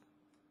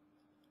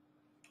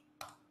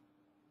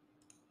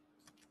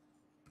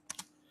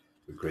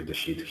 We create the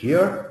sheet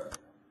here.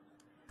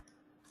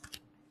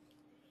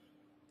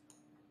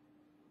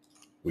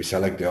 We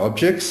select the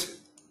objects.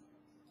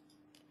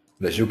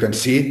 As you can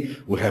see,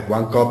 we have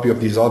one copy of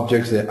these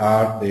objects, the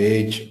R, the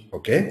H,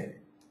 okay?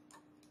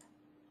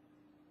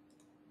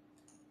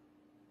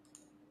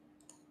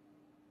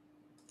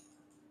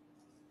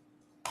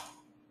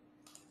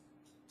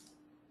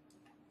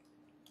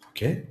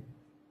 Okay.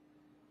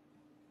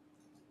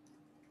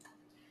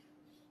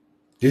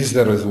 This is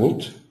the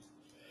result.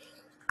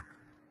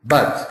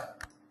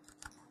 But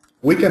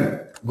we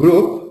can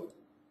group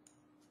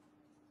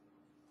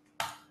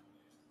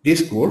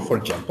this curve, for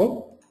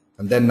example,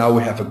 and then now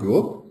we have a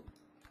group.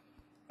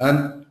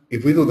 And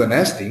if we do the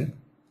nesting,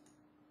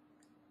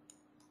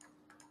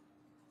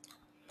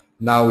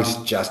 now it's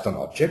just an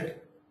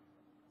object.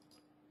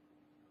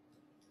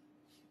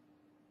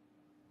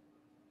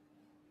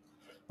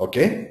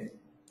 Okay?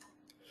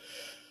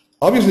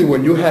 Obviously,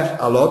 when you have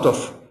a lot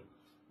of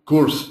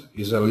curves,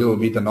 it's a little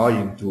bit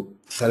annoying to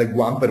select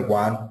one per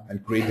one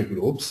and create the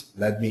groups.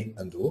 Let me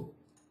undo.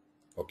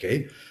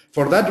 Okay?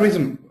 For that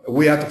reason,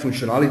 we add a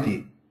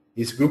functionality,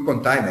 is group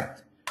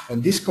containment.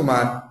 And this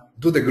command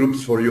do the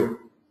groups for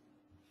you.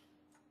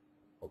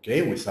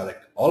 Okay? We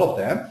select all of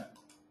them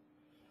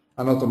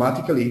and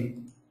automatically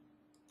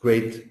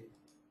create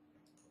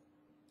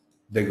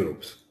the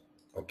groups.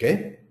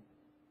 Okay.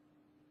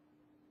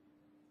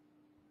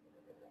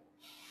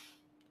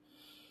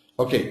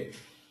 Okay.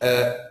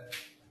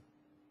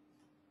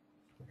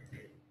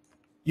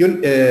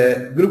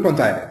 Group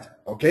containment.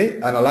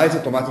 Okay. Analyze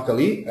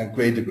automatically and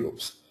create the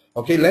groups.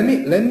 Okay. Let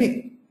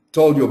me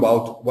tell you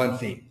about one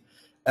thing.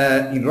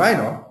 In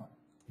Rhino,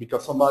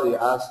 because somebody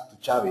asked to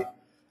Xavi,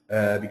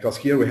 because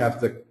here we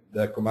have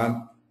the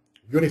command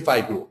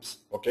unify groups.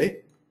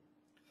 Okay.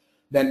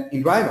 Then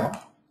in Rhino,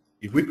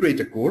 if we create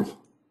a curve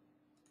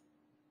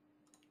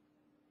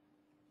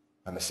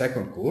and a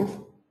second curve,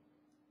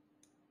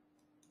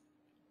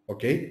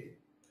 okay,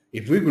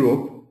 if we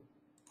group,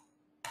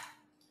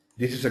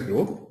 this is a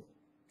group.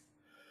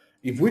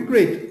 If we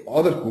create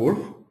other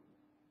curve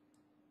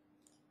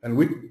and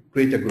we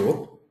create a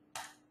group,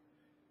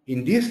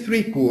 in these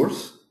three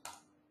curves,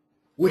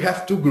 we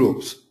have two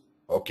groups,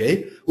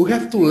 okay? We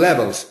have two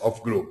levels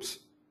of groups,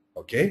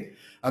 okay?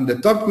 And the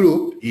top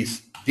group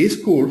is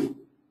this curve,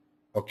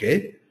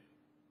 okay?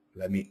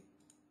 Let me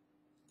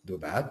do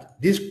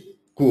that. This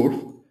curve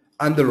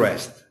and the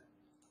rest,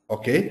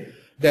 okay?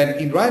 Then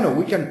in Rhino,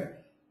 we can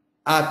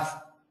add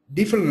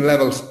different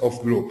levels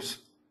of groups,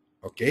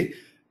 okay?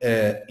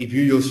 If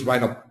you use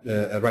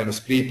Rhino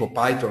script or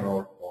Python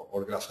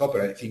or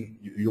Grasshopper, I think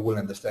you will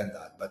understand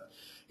that. But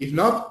if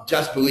not,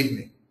 just believe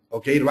me,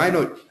 okay?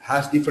 Rhino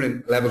has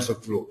different levels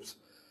of groups.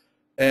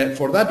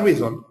 For that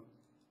reason,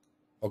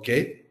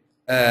 okay,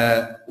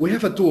 we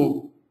have a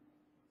tool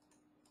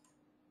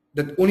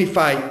that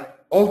unify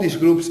all these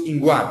groups in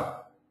one,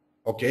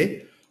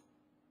 okay?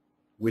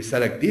 We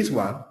select this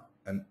one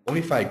and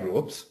unify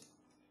groups,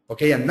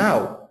 okay? And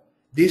now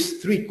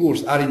these three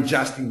curves are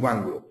just in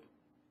one group.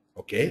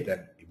 Okay,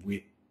 then if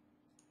we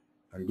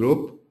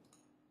ungroup,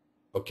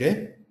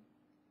 okay,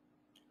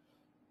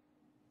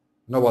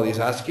 nobody is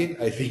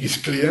asking. I think it's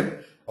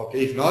clear.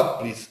 Okay, if not,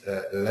 please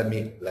let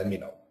me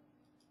know.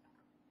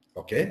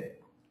 Okay,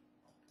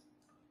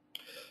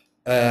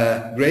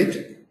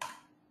 great.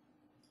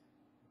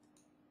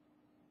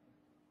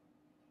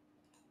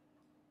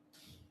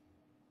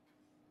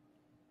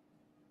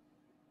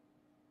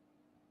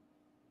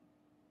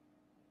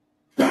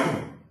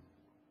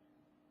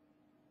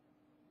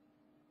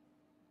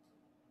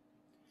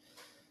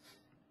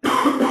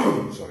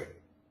 Sorry.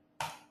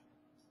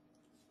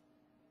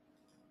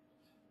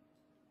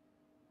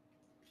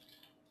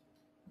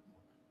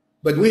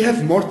 But we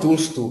have more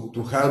tools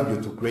to help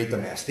you to create a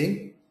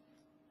nesting.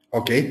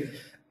 Okay,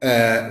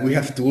 we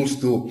have tools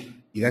to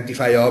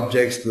identify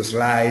objects, to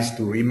slice,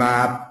 to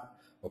remap.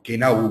 Okay,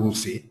 now we will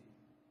see.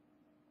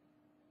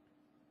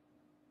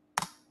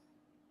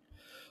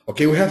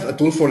 Okay, we have a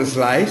tool for a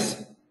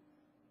slice.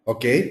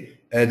 Okay,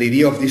 the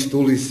idea of this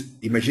tool is,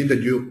 imagine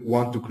that you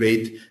want to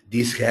create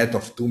this head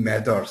of 2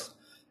 meters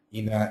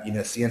in a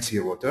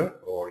CNC router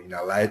or in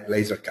a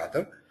laser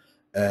cutter.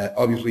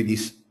 Obviously,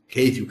 this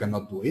case you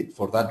cannot do it.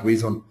 For that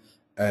reason,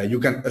 you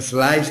can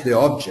slice the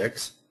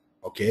objects.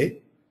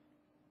 Okay,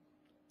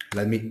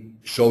 let me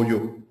show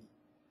you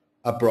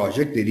a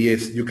project. The idea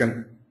is you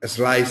can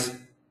slice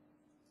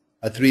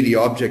a 3D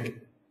object.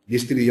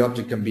 This 3D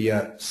object can be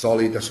a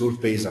solid, a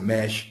surface, a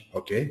mesh.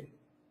 Okay.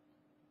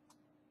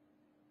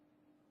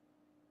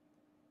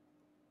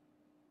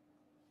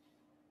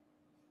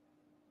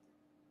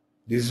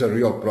 This is a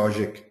real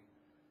project.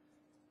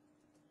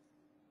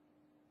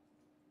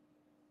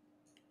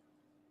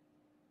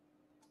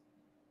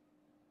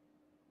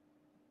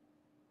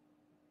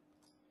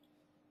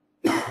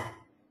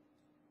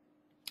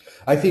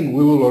 I think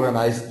we will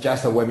organize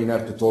just a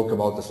webinar to talk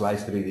about the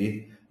Slice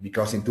 3D,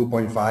 because in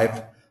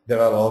 2.5 there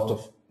are a lot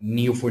of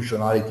new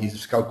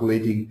functionalities,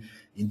 calculating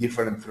in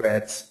different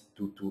threads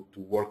to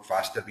work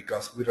faster,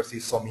 because we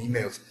receive some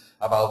emails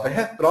about, I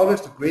have problems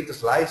to create the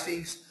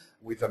slicings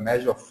with a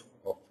mesh of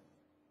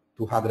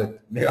 200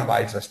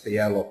 megabytes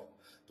STL of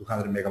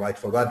 200 megabytes.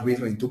 For that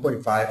reason, in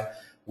 2.5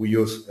 we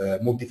use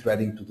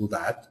multi-threading to do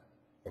that.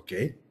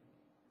 Okay.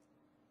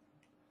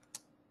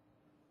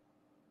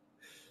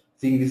 I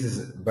think this is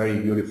a very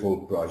beautiful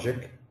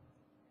project.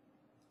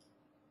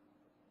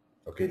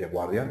 Okay, the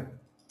Guardian.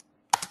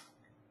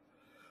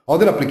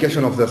 Other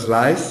application of the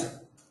slice.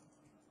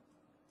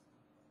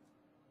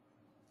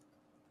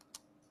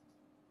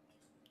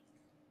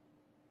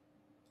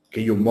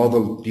 Okay, you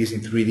model this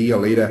in 3D, or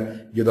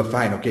later you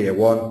define, okay, I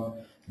want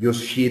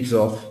use sheets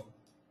of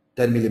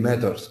 10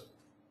 millimeters.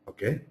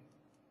 Okay.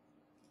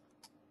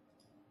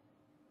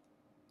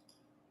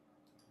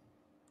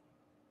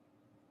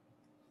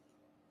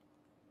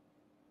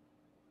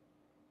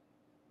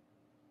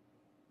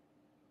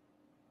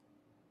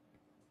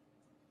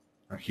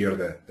 And here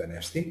the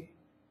nesting.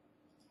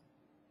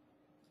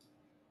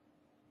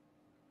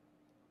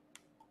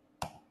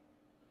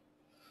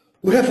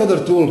 We have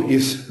other tool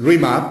is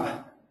remap.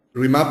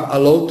 Remap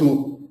allow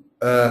to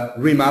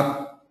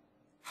remap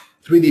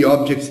 3D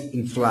objects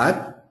in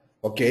flat.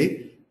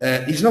 Okay,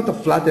 it's not a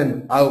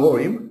flattened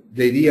algorithm.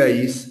 The idea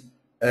is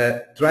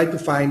try to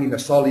find in a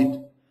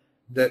solid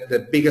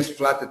the biggest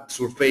flattened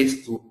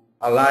surface to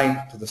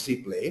align to the C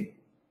plane.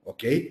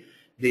 Okay,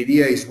 the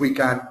idea is we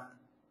can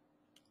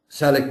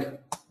select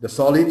the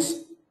solids,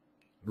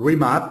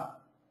 remap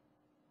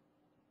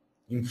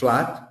in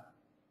flat,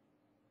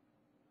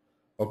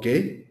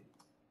 okay?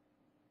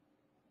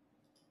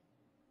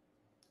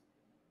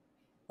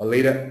 I'll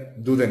later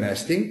do the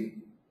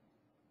nesting.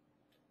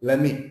 Let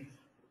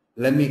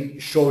me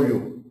show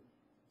you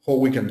how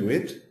we can do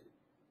it.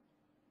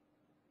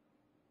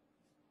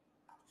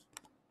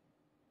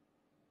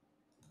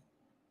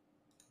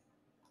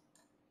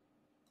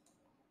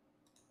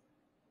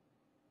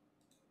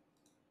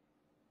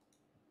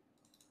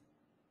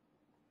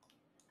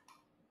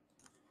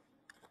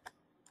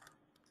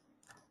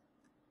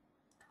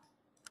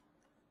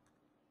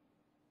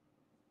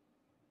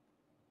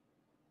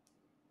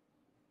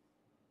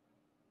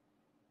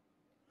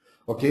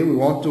 Okay, we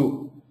want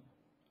to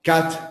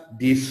cut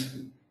this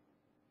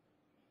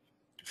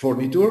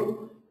furniture.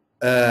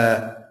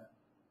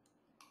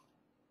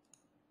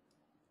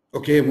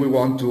 Okay, we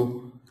want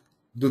to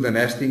do the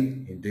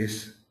nesting in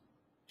this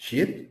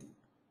sheet.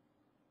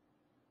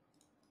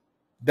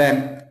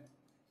 Then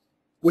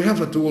we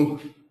have a tool,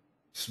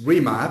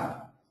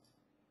 remap.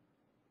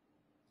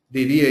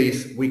 The idea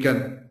is we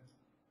can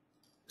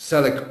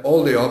select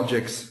all the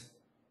objects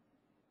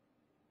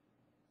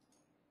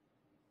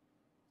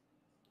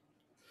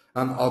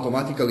and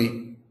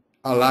automatically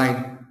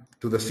align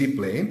to the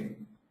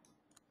C-plane.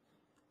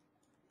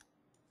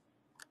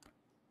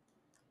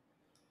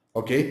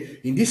 Okay,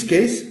 in this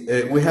case,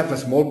 we have a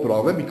small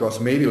problem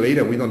because maybe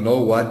later we don't know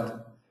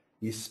what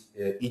is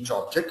each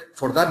object.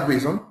 For that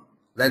reason,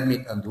 let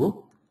me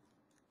undo.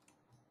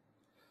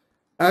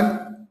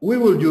 And we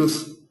will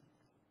use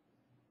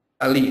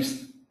a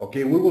list.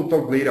 Okay, we will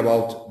talk later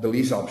about the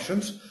list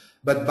options,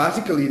 but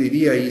basically the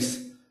idea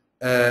is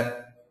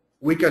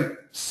we can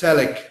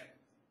select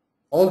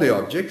all the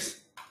objects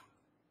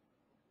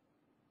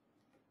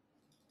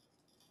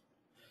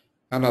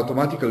and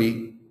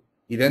automatically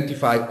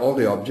identify all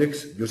the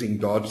objects using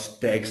dots,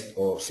 text,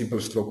 or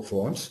simple stroke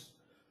fonts.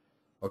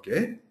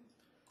 Okay.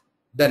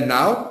 Then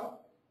now,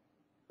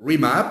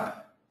 remap,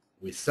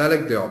 we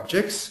select the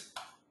objects.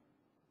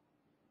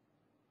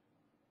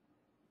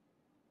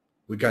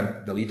 We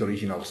can delete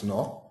originals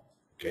now.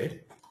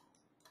 Okay.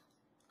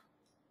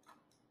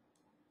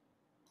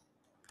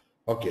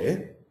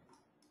 Okay.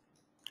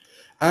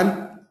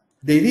 And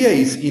the idea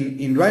is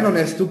in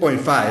RhinoNest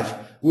 2.5,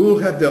 we will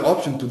have the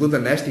option to do the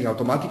nesting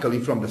automatically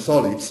from the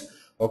solids.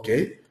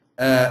 Okay.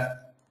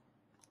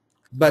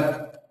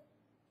 But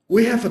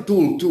we have a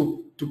tool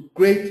to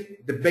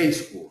create the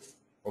base curve.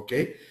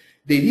 Okay.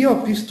 The idea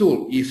of this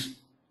tool is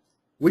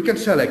we can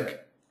select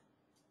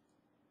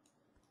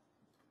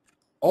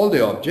all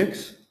the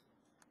objects.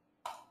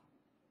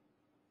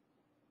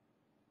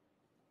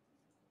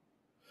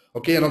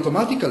 Okay, and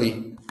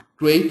automatically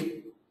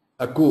create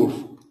a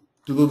curve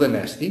to do the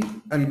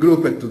nesting and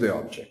group it to the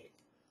object.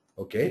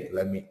 Okay,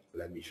 let me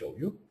show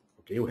you.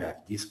 Okay, we have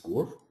this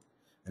curve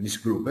and it's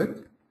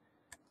grouped.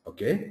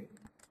 Okay.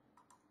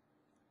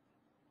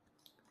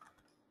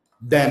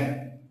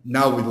 Then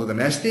now we do the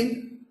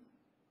nesting.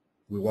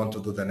 We want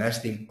to do the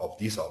nesting of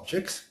these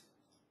objects.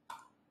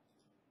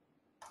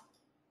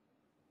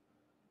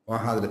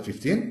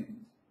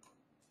 115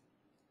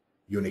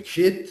 unique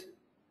sheet,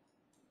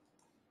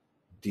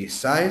 this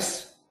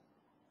size.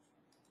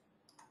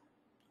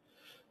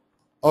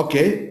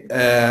 Okay,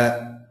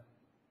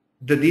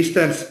 the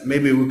distance,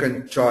 maybe we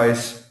can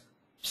choose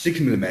 6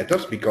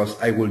 millimeters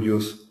because I will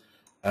use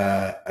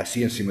a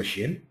CNC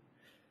machine.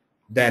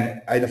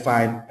 Then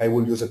I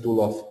will use a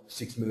tool of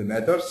 6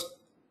 millimeters.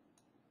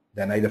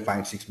 Then I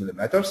define 6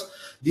 millimeters.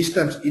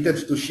 Distance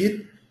items to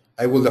sheet,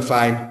 I will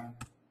define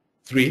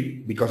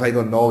 3 because I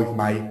don't know if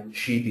my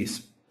sheet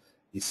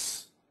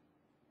is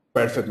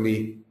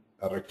perfectly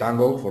a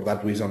rectangle. For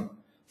that reason,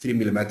 3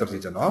 millimeters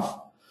is enough.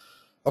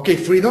 Okay,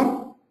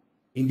 freedom.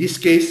 In this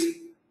case,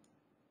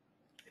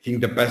 I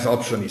think the best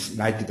option is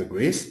 90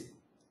 degrees.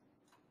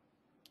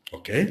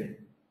 Okay,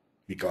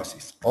 because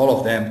it's all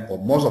of them or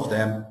most of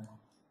them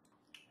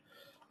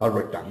are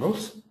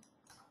rectangles.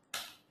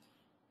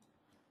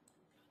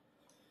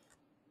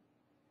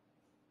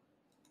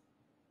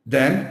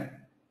 Then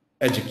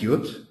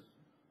execute.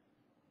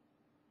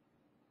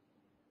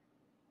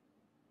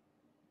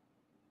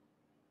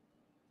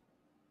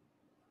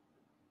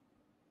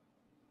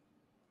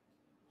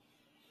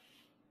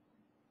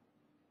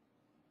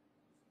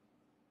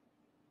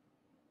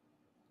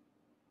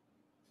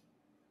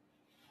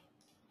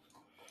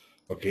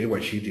 Okay,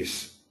 one sheet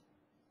is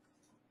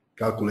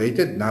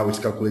calculated. Now it's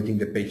calculating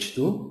the page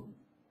 2.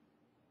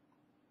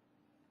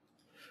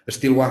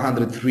 Still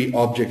 103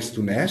 objects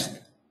to nest.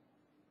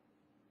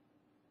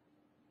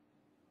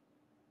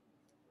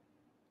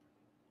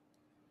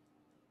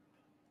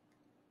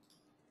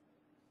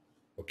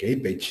 Okay,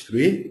 page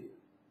 3.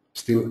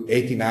 Still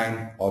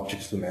 89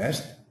 objects to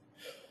nest.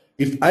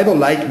 If I don't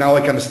like, now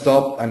I can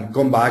stop and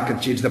come back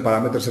and change the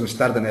parameters and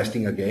start the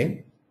nesting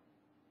again.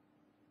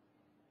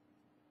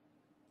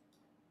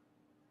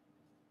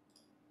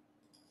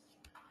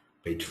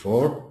 Page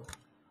 4.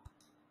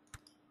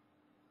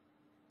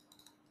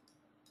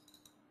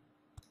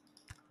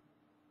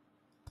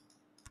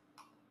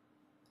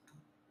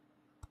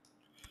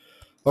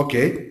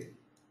 Okay.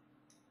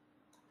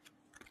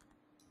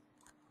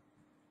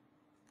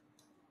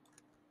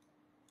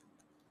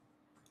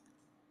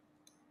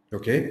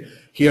 Okay,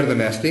 here the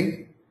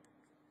nesting.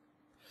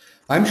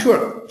 I'm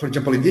sure, for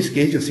example, in this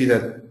case, you see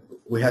that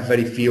we have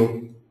very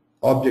few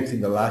objects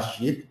in the last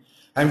sheet.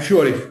 I'm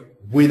sure if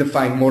we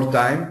define more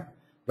time,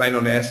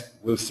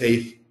 RhinoNest will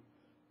save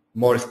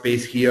more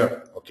space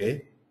here,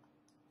 okay?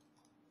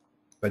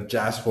 But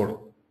just for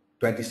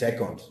 20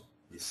 seconds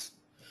is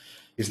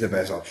the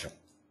best option,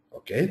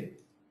 okay?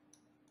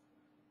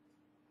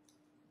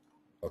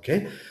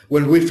 Okay,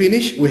 when we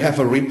finish, we have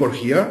a report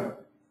here,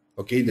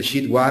 okay? In the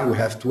sheet one, we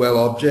have 12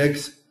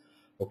 objects,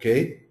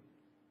 okay?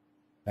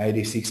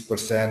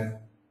 96%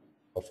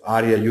 of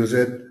area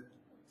used,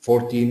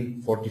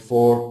 14,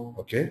 44,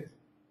 okay?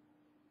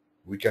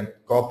 We can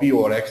copy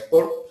or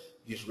export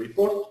this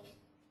report,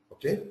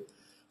 okay?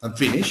 And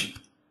finish.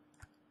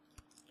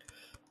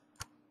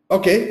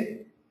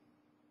 Okay.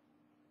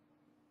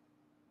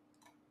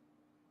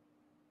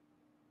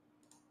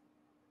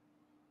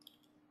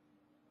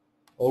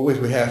 Always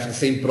we have the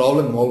same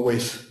problem,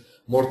 always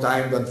more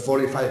time than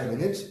 45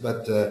 minutes,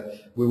 but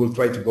we will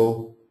try to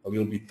go a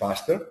little bit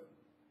faster.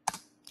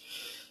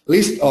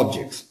 List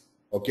objects,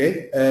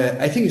 okay?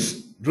 I think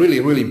it's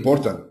really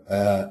important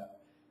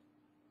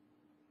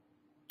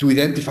to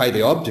identify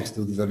the objects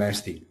to do the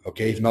nesting,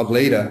 okay? If not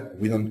later,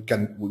 we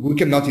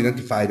cannot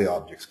identify the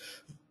objects.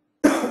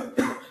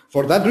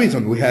 For that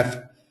reason, we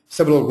have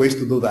several ways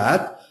to do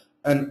that,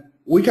 and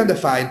we can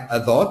define a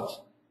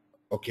dot,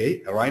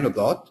 okay, a Rhino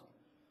dot.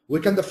 We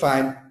can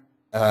define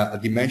a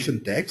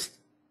dimension text,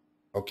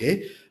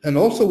 okay, and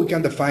also we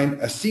can define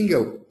a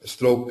single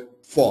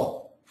stroke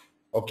font,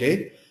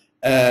 okay.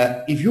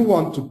 If you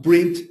want to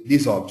print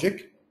this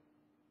object,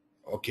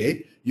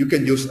 okay, you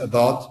can use a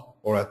dot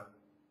or a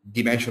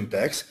dimension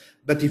text,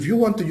 but if you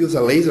want to use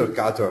a laser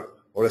cutter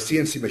or a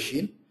CNC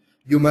machine,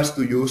 you must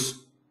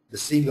use the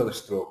single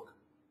stroke,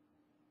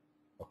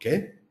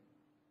 okay.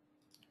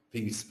 I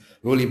think it's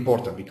really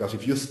important because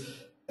if you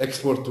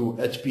export to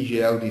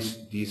HPGL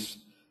this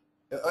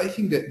I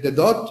think that the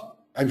dot,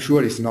 I'm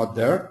sure, is not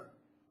there.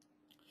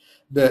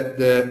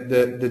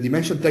 The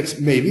dimension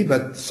text maybe,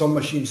 but some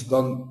machines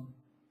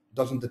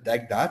doesn't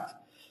detect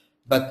that.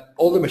 But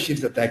all the machines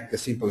detect the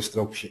simple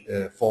stroke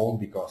font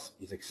because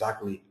it's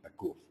exactly a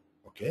curve.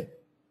 Okay.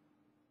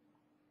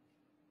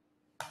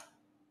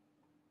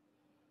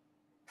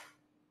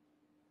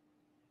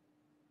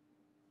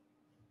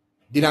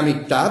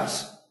 Dynamic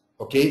tabs.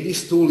 Okay,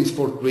 this tool is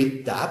for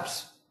create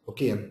tabs.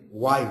 Okay, and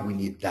why we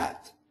need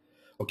that?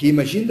 Okay,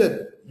 imagine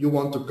that you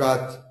want to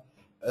cut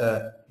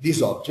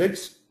these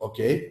objects,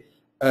 okay,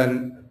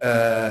 and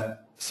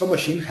some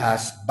machine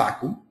has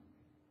vacuum,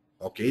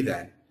 okay,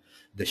 then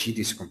the sheet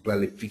is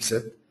completely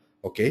fixed,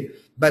 okay,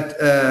 but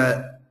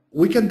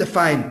we can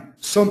define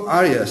some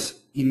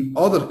areas in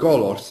other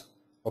colors,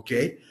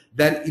 okay,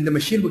 then in the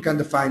machine we can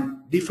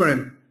define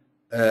different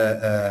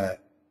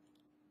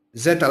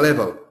zeta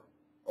level,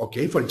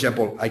 okay. For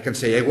example, I can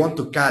say I want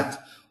to cut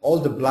all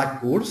the black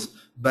curves,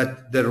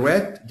 but the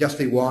red just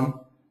I want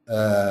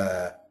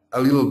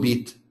a little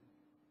bit,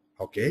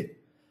 okay.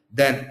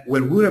 Then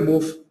when we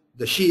remove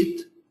the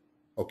sheet,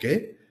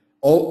 okay,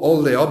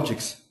 all the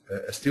objects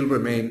still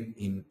remain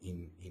in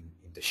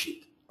the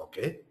sheet,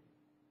 okay.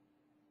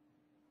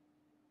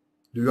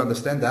 Do you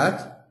understand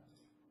that?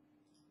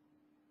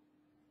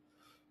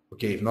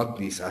 Okay, if not,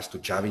 please ask to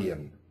Xavi.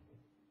 And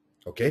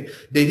okay,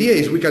 the idea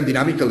is we can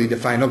dynamically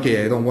define,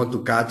 okay, I don't want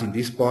to cut in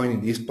this point,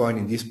 in this point,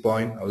 in this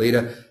point, or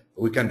later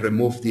we can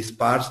remove these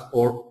parts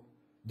or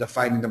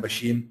define in the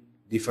machine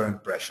different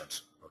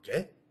impressions,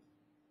 okay?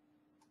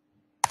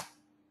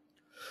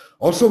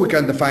 Also, we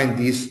can define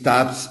these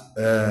tabs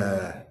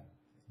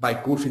by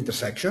curve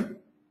intersection,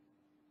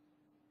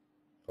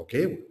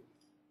 okay?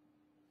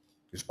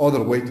 There's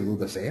other way to do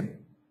the same.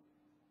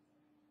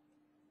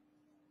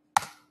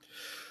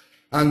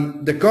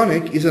 And the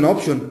connect is an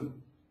option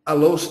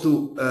allows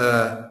to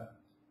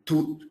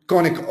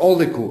connect all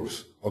the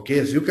curves, okay?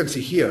 As you can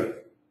see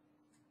here,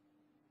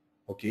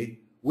 okay,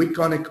 we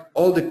connect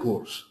all the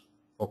curves,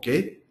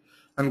 okay?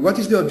 And what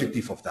is the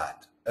objective of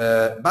that?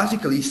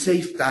 Basically,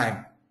 save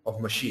time of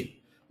machine,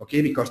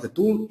 okay? Because the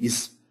tool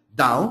is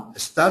down,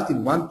 start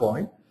in one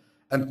point,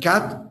 and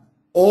cut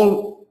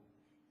all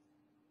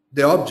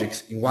the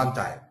objects in one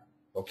time,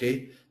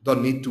 okay?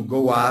 Don't need to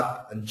go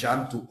up and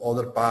jump to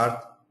other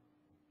part,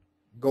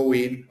 go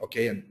in,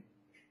 okay? And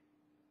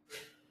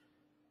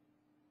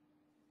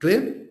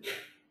clear?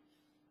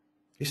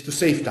 Is to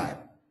save time.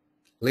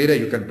 Later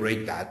you can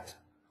break that,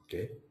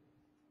 okay?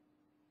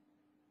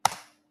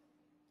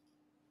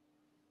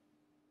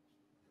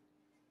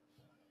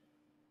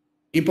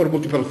 Import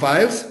multiple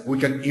files. We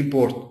can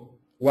import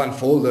one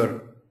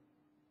folder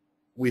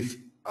with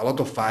a lot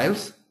of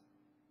files,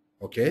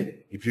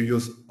 okay? If you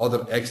use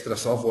other extra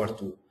software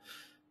to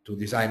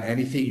design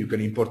anything, you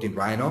can import in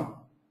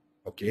Rhino,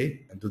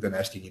 okay? And do the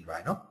nesting in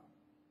Rhino.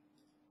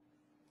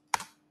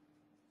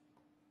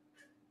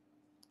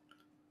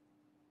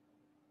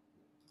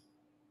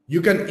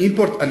 You can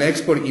import and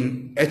export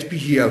in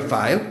HPGL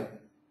file,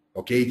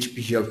 Okay,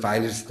 HPGL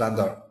file is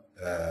standard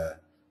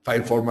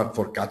file format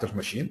for Qatar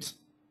machines.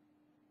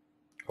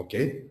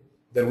 Okay,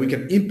 then we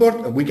can import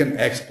and we can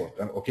export.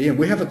 Okay, and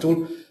we have a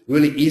tool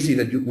really easy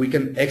that we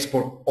can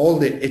export all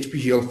the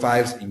HPGL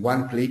files in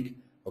one click.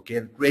 Okay,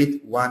 and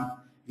create one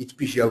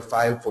HPGL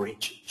file for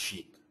each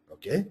sheet.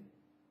 Okay.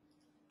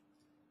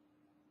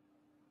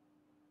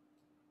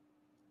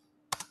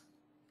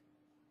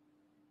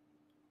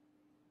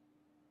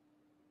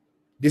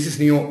 This is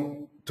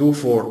new tool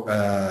for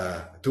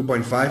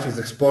 2.5 is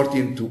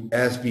exporting to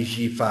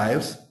SVG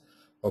files.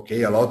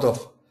 Okay, a lot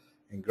of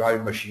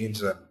engraving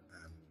machines and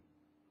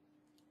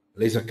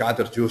laser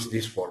cutters use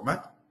this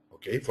format.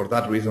 Okay, for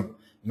that reason,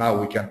 now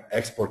we can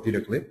export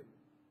directly.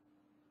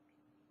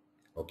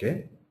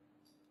 Okay.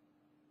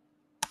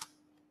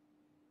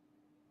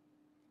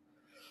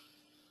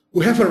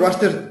 We have a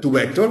raster to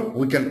vector.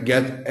 We can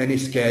get any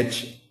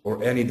sketch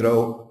or any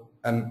draw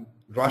and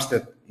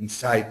raster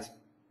inside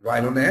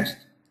RhinoNest.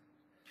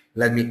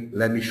 Let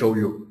me show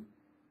you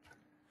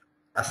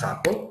a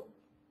sample.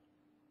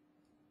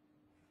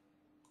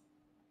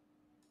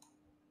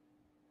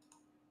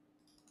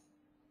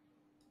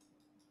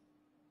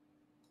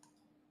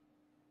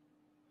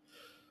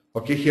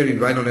 Okay, here in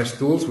RhinoNest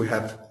tools we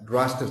have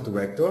raster to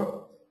vector.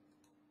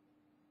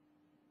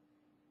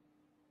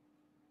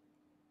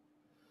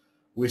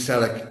 We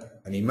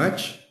select an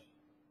image.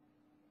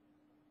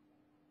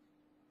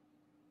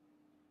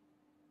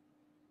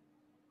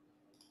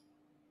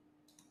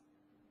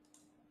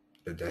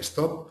 The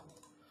desktop.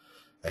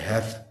 I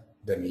have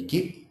the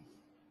Mickey.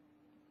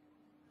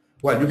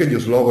 Well, you can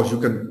use logos, you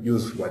can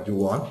use what you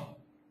want.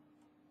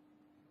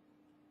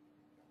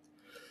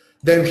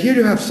 Then here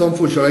you have some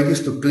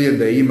functionalities to clear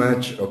the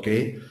image,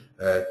 okay,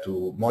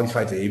 to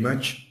modify the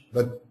image.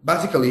 But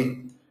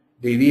basically,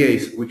 the idea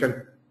is we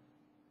can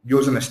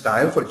use a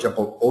style, for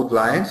example,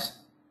 outlines,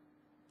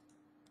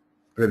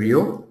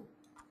 preview,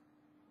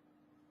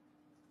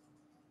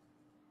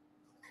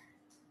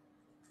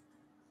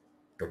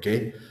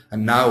 okay,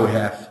 and now we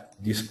have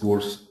this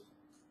course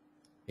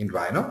in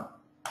Rhino.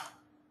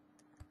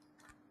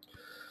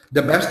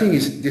 The best thing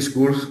is this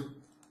course,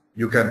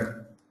 you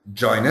can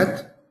join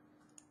it,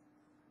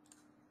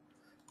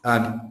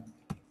 and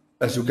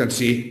as you can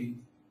see,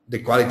 the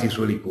quality is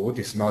really good.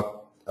 It's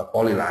not a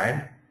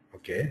polyline,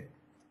 okay.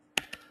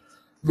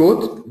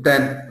 Good.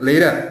 Then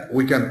later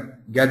we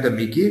can get the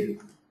Mickey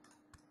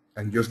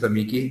and use the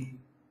Mickey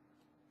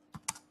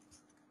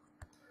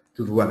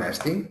to do a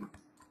nesting.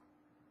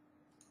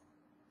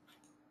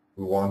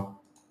 We want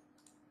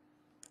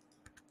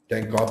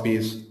 10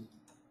 copies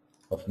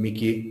of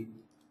Mickey.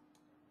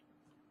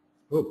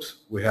 Oops,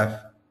 we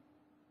have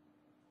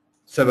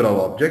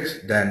several objects.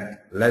 Then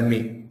let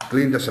me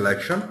clean the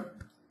selection.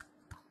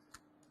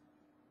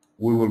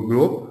 We will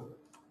group.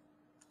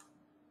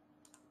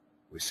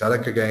 We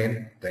select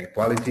again, 10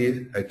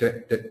 quality,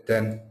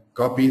 10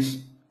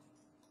 copies.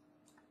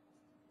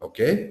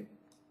 Okay.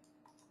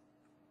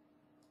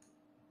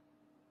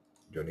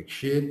 Unique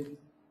sheet,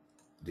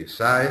 this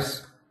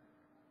size.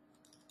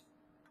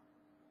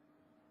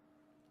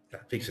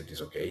 Fix it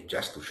is okay,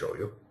 just to show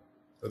you.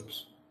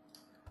 Oops.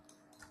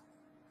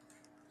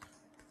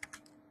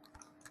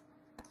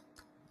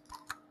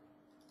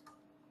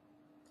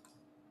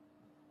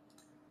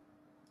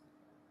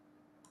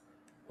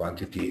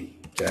 Quantity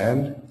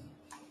 10.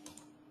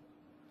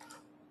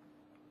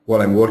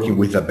 While I'm working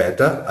with a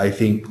beta, I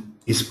think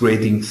it's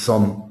creating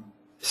some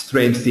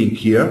strange thing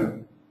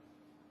here.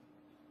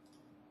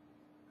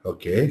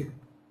 Okay.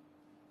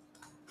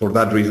 For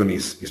that reason,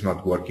 it's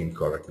not working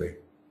correctly.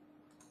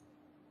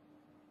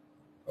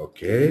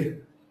 Okay,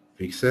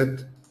 fix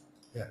it.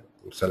 Yeah,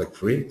 we'll select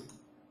free.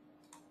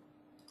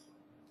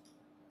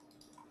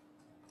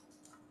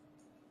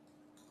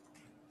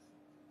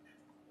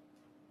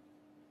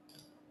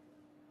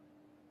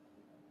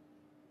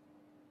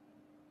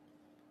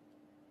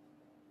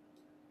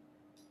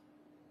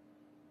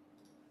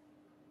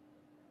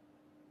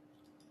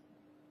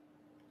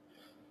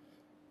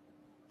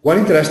 One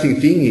interesting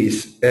thing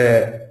is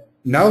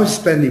now it's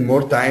spending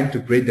more time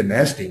to create the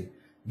nesting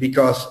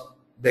because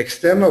the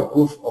external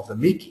curve of the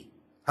Mickey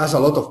has a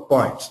lot of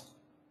points.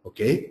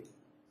 Okay,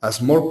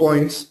 as more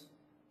points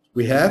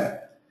we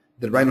have,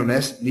 the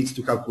RhinoNest needs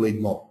to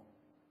calculate more.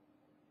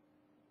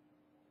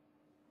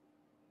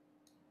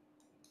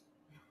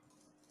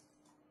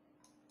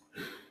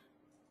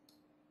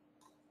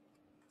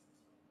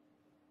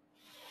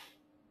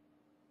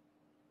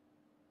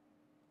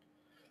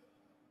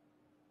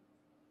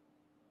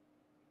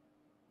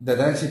 The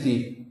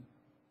density,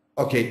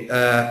 okay,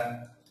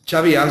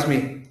 Xavi asked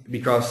me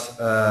because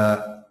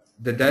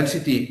the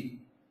density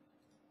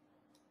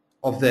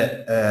of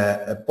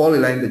the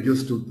polyline that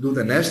used to do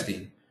the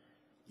nesting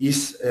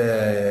is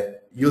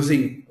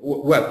using,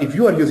 well, if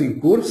you are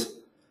using curves,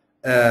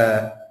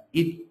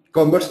 it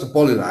converts to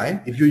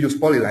polyline. If you use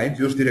polyline,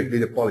 use directly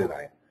the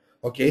polyline.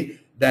 Okay,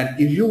 then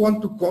if you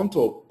want to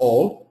control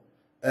all,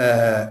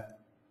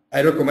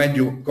 I recommend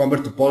you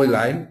convert to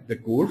polyline the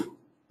curve,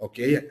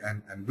 okay,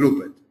 and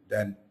group it.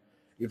 Then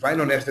if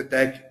RhinoNest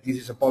detect this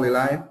is a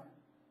polyline,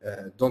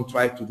 don't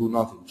try to do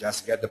nothing.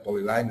 Just get the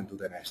polyline and do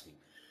the nesting.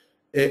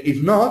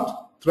 If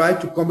not, try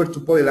to convert to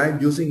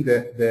polyline using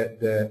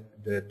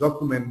the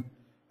document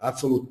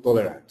absolute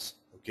tolerance.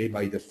 Okay,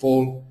 by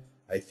default,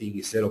 I think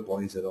it's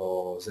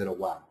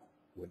 0.001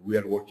 when we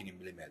are working in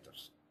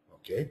millimeters.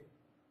 Okay.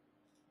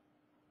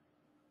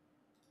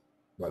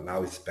 Well,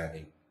 now it's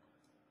spending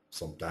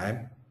some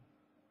time.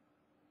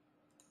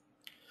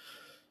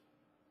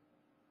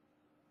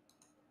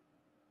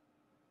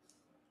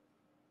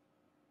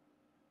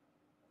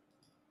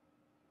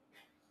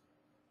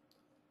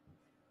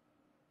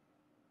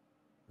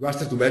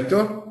 Raster to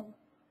vector.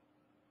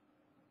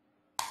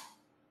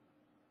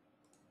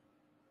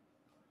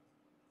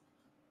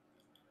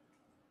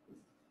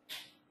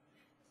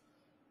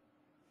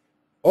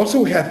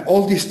 Also, we have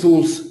all these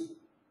tools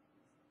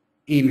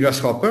in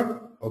Grasshopper.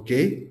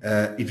 Okay,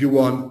 if you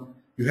want,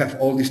 you have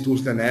all these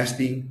tools, the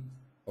nesting,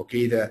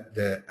 okay,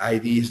 the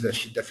IDs, the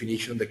sheet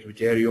definition, the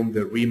criterion,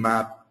 the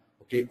remap,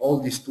 okay, all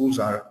these tools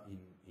are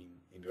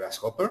in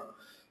Grasshopper.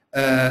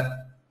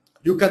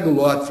 You can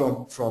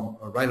download from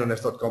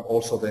RhinoNest.com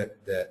also the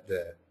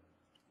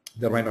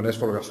RhinoNest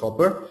for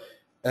Grasshopper.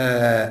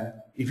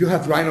 If you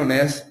have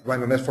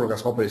RhinoNest for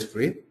Grasshopper is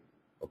free.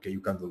 Okay, you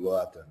can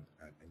download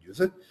and use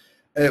it.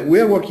 We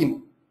are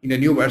working in a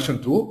new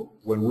version too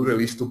when we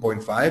release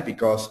 2.5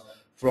 because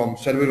from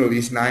server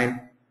release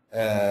 9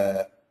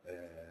 and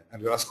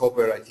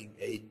Grasshopper, I think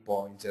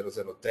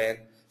 8.0010,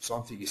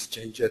 something is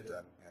changed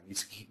and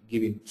it's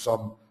giving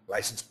some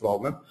license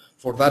problem.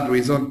 For that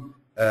reason,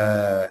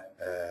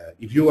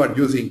 if you are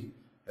using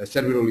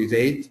server release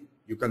 8,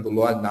 you can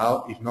download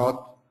now. If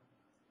not,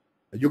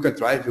 you can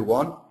try if you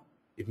want.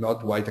 If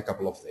not, wait a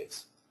couple of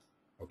days.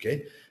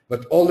 Okay,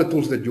 but all the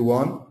tools that you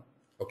want.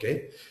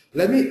 Okay,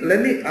 let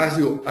me ask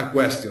you a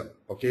question.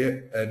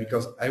 Okay,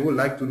 because I would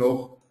like to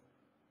know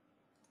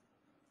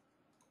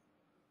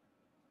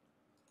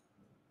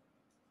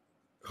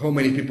how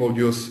many people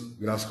use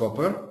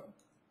Grasshopper.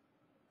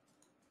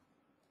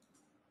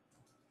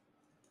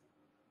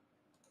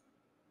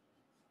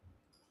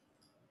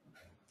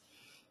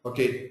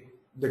 Okay,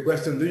 the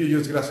question, do you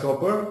use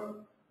Grasshopper?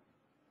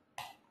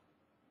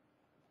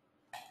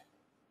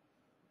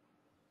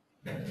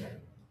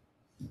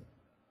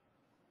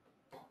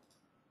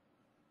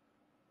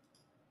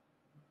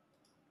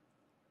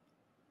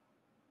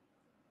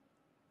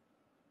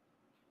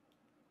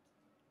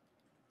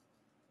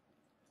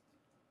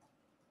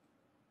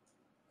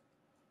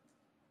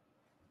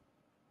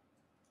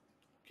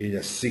 Okay,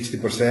 just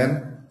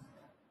 60%.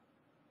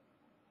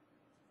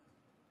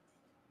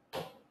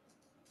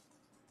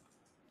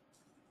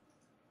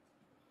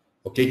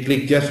 Okay,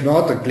 click yes,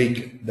 not, and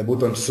click the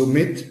button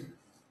submit.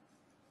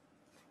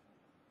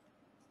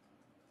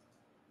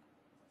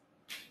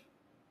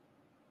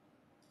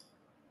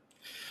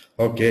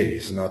 Okay,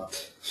 it's not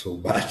so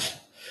bad.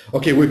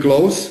 Okay, we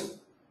close.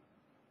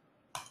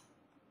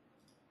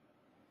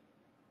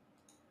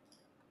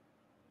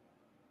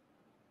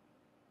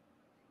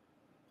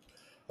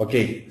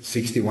 Okay,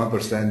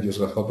 61% use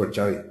Grasshopper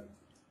Cherry.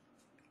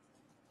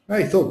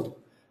 I thought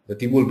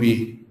that it will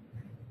be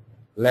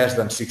less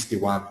than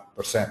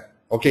 61%.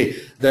 Okay,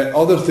 the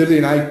other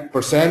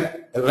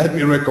 39%, let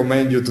me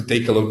recommend you to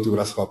take a look to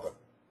Grasshopper.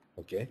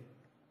 Okay.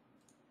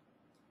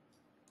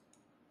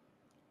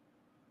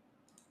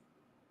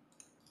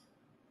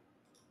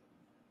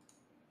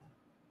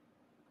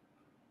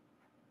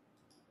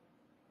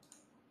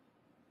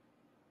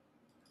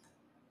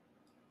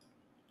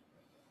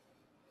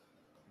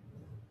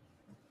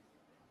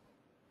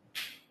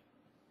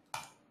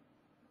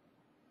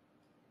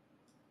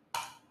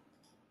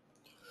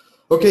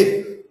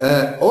 Okay,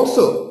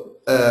 also,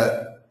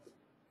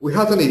 we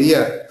had an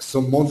idea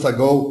some months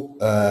ago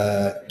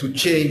to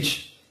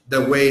change the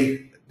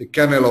way the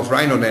kernel of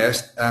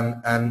RhinoNest,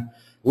 and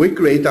we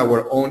create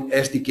our own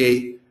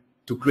SDK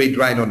to create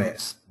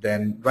RhinoNest.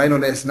 Then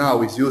RhinoNest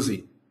now is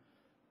using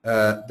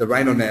the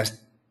RhinoNest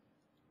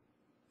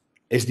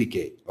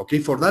SDK. Okay,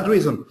 for that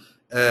reason,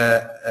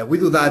 we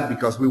do that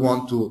because we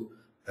want to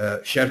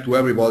share to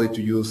everybody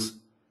to use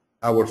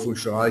our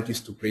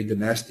functionalities to create the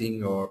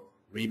nesting or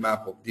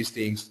remap of these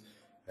things.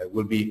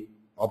 Will be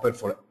open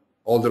for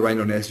all the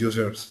RhinoNest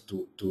users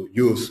to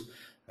use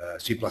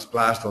C++,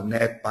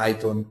 .NET,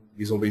 Python,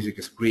 Visual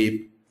Basic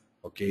Script,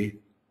 okay,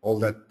 all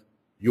that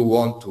you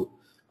want to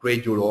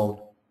create your own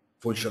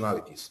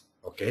functionalities,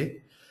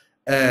 okay.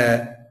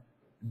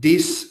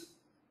 This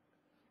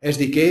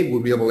SDK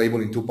will be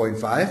available in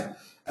 2.5,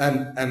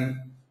 and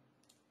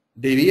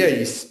the idea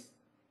is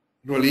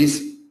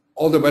release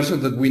all the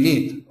versions that we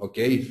need,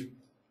 okay. If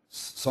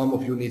some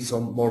of you need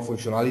some more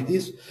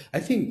functionalities, I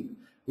think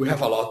we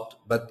have a lot,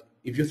 but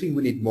if you think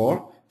we need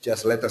more,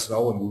 just let us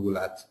know and we will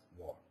add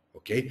more,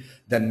 okay?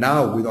 Then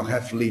now we don't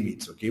have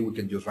limits, okay? We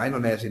can use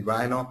RhinoNest in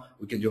Rhino,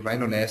 we can use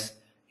RhinoNest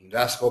in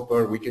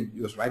Grasshopper, we can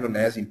use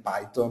RhinoNest in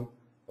Python,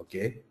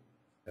 okay?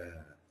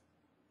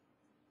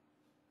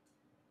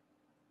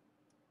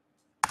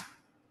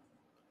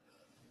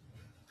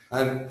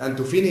 And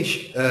to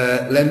finish,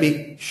 let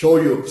me show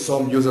you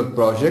some user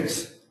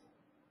projects.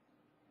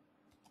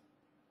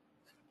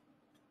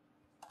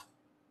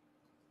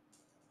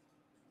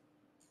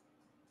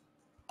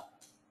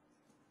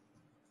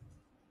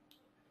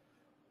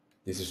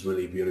 This is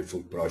really beautiful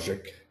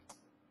project.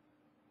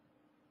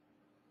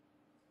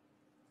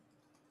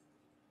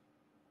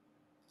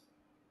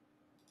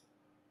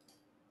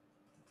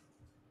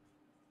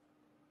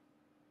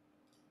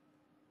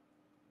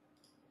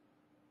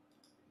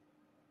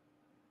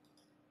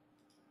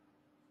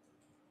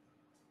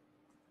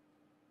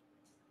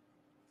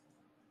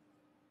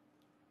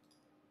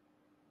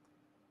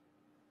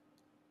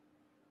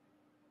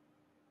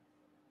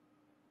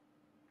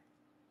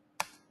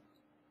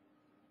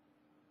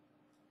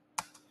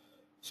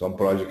 Some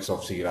projects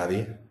of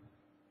Sigradi.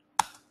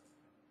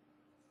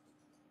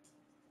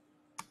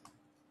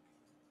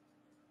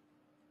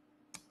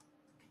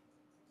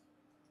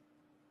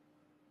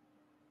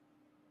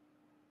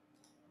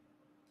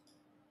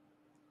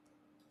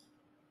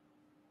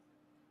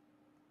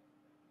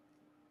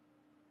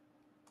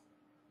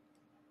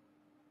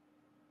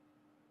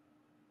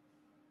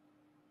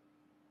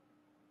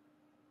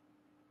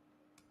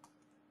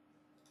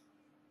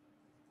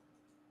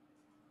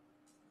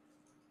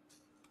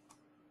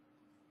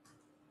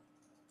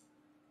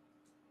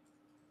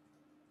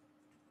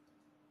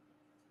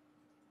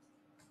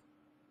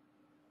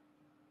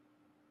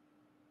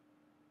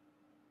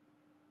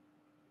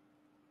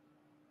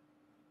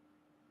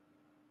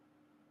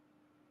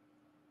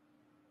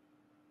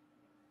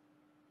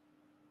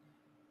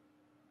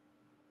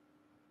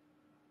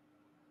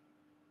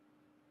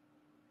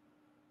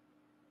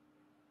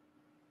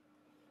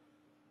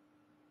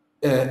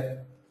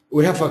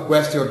 We have a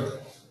question.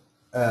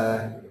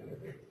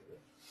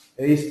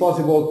 It is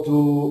possible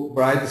to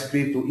write the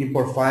script to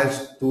import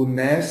files to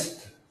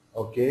Nest,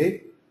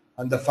 okay,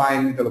 and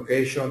define the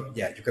location.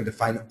 Yeah, you can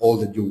define all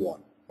that you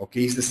want.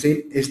 Okay, it's the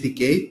same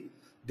SDK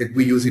that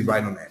we use in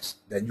RhinoNest.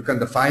 Then you can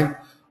define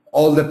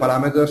all the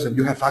parameters, and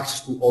you have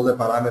access to all the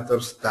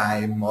parameters: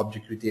 time,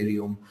 object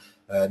criterion,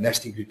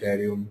 nesting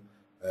criterion,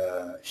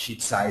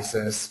 sheet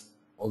sizes,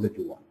 all that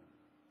you want.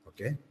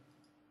 Okay.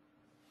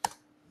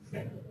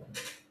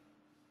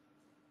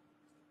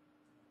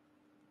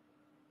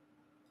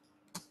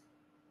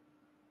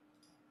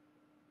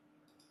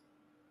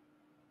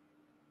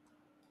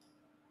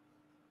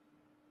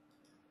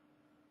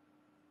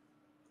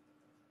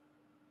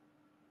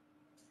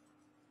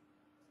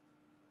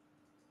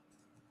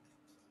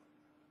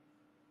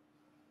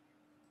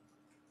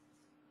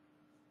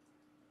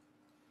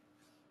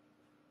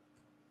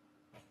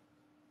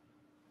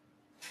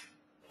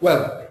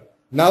 Well,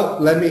 now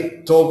let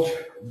me talk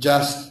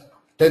just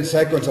 10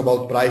 seconds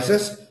about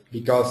prices,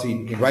 because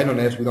in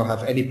RhinoNest we don't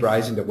have any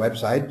price in the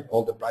website.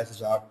 All the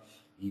prices are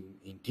in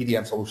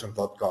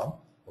tdmsolutions.com,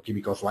 okay,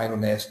 because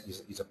RhinoNest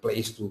is a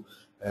place to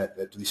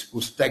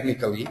discuss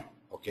technically,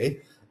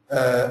 okay.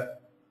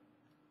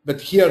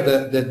 But here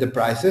the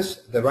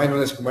prices, the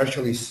RhinoNest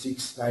commercial is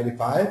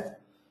 $6.95,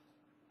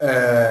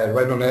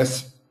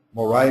 RhinoNest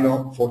More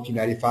Rhino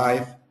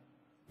 $14.95.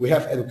 We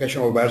have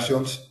educational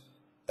versions,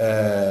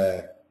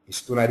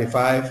 it's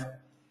 $2.95,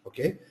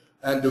 okay,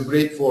 and the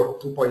grade for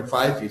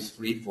 2.5 is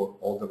free for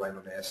all the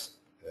RhinoNest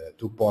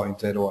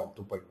 2.0 and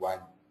 2.1,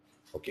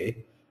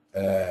 okay.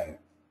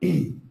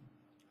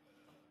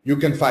 You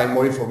can find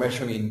more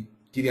information in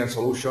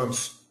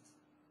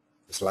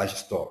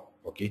tdmsolutions/store,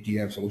 okay,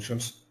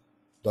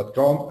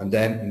 tdmsolutions.com, and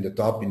then in the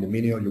top in the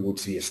menu you will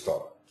see a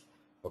store,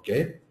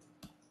 okay.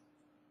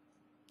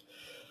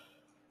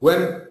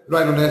 When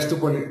RhinoNest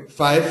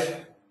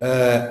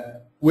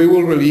 2.5, we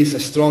will release a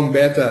strong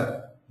beta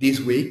this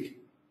week,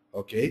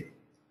 okay.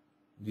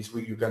 This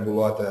week you can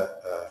download a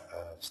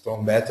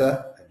strong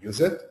beta and use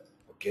it,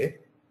 okay.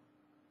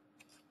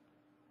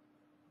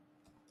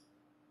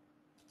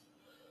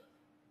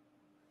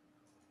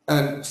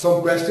 And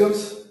some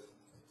questions.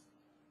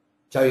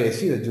 Xavi, I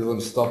see that you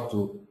don't stop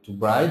to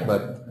write,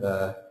 but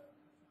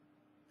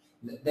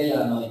They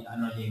are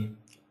annoying.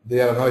 they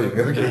are annoying.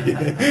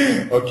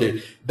 Okay,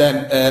 okay.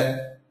 Then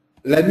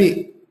let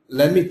me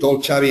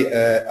talk, Xavi,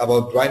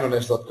 about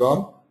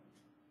RhinoNest.com.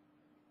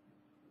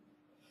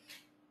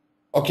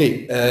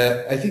 Okay,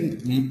 I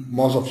think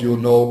most of you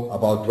know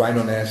about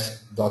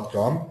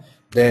RhinoNest.com.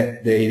 The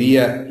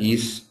idea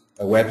is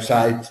a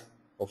website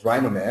of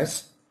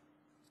RhinoNest.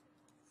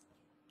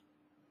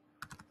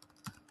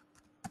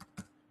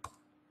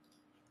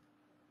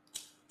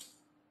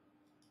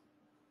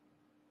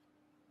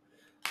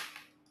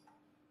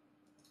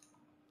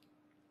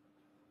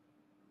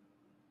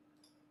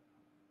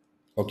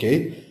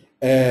 Okay,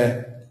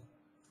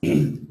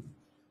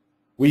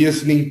 we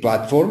use link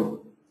platform.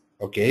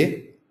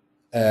 Okay,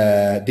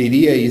 the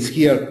idea is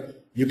here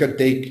you can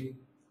take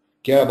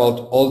care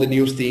about all the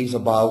new things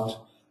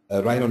about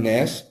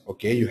RhinoNest.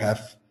 Okay, you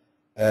have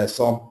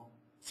some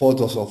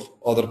photos of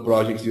other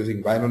projects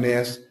using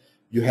RhinoNest.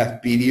 You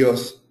have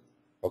videos.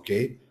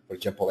 Okay, for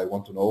example, I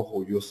want to know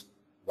who use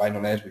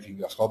RhinoNest within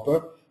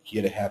Grasshopper.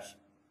 Here I have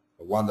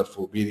a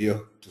wonderful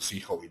video to see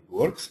how it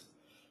works.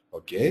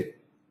 Okay.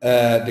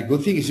 The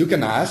good thing is you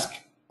can ask,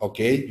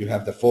 okay, you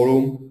have the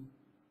forum,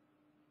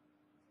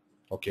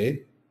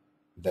 okay,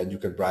 then you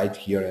can write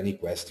here any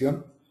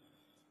question,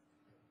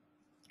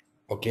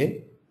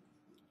 okay,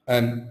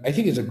 and I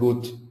think it's a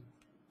good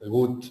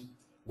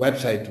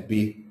website to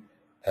be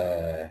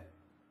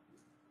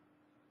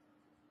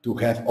to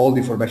have all the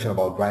information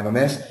about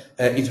RhinoNest.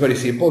 It's very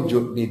simple.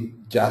 You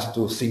need just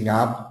to sign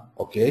up.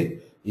 Okay,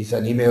 it's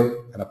an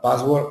email and a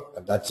password,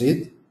 and that's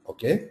it.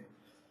 Okay,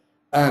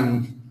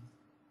 and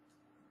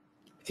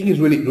I think it's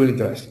really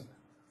interesting.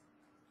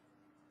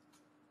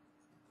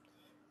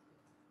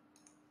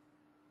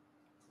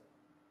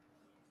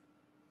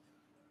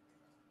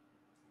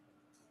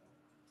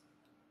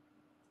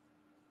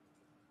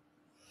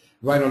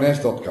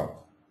 RhinoNest.com.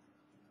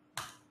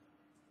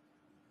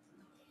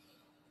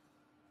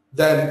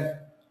 Then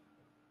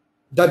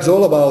that's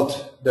all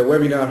about the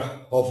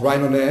webinar of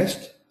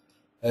RhinoNest.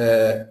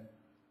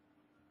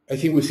 I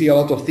think we see a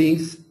lot of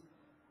things.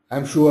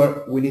 I'm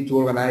sure we need to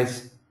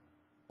organize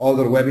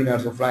other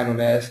webinars of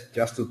RhinoNest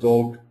just to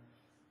talk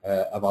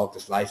about the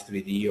Slice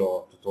 3D,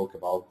 or to talk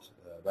about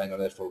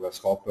RhinoNest for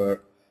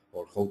Grasshopper,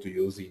 or how to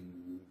use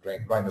in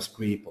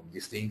RhinoScript, or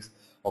these things.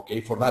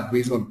 Okay, for that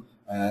reason,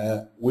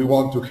 we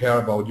want to hear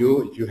about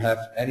you. If you have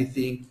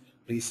anything,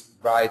 please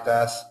write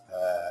us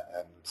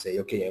and say,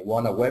 okay, I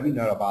want a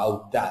webinar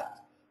about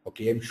that.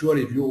 Okay, I'm sure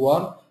if you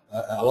want,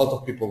 a lot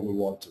of people will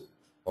want to.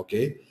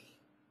 Okay,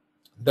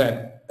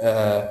 then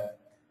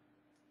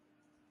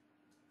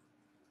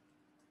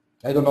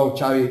I don't know,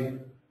 Xavi,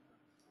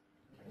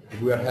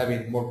 if we are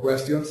having more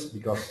questions,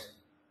 because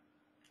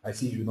I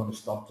see you don't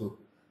stop to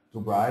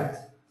write.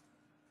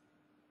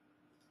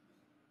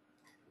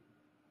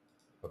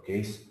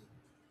 Okay,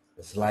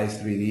 Slice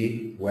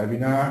 3D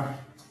webinar,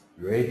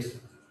 great.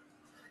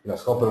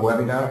 Grasshopper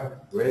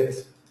webinar,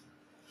 great.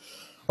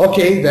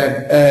 Okay,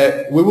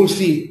 then we will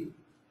see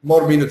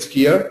more minutes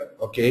here.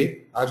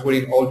 Okay,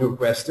 answering all your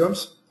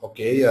questions.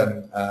 Okay,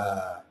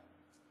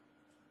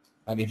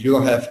 and if you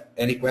don't have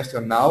any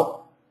question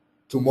now,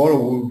 tomorrow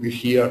we will be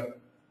here.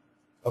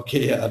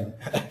 Okay, and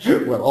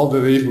well, all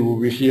the days we will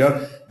be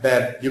here.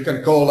 Then you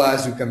can call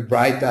us, you can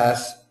write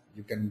us,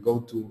 you can go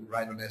to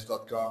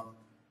RhinoNest.com.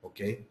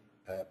 Okay,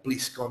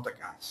 please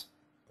contact us.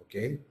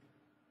 Okay.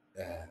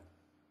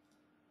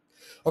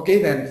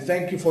 Okay, then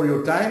thank you for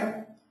your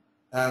time,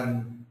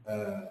 and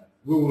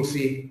we will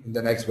see in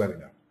the next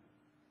webinar.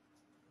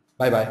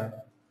 Bye-bye.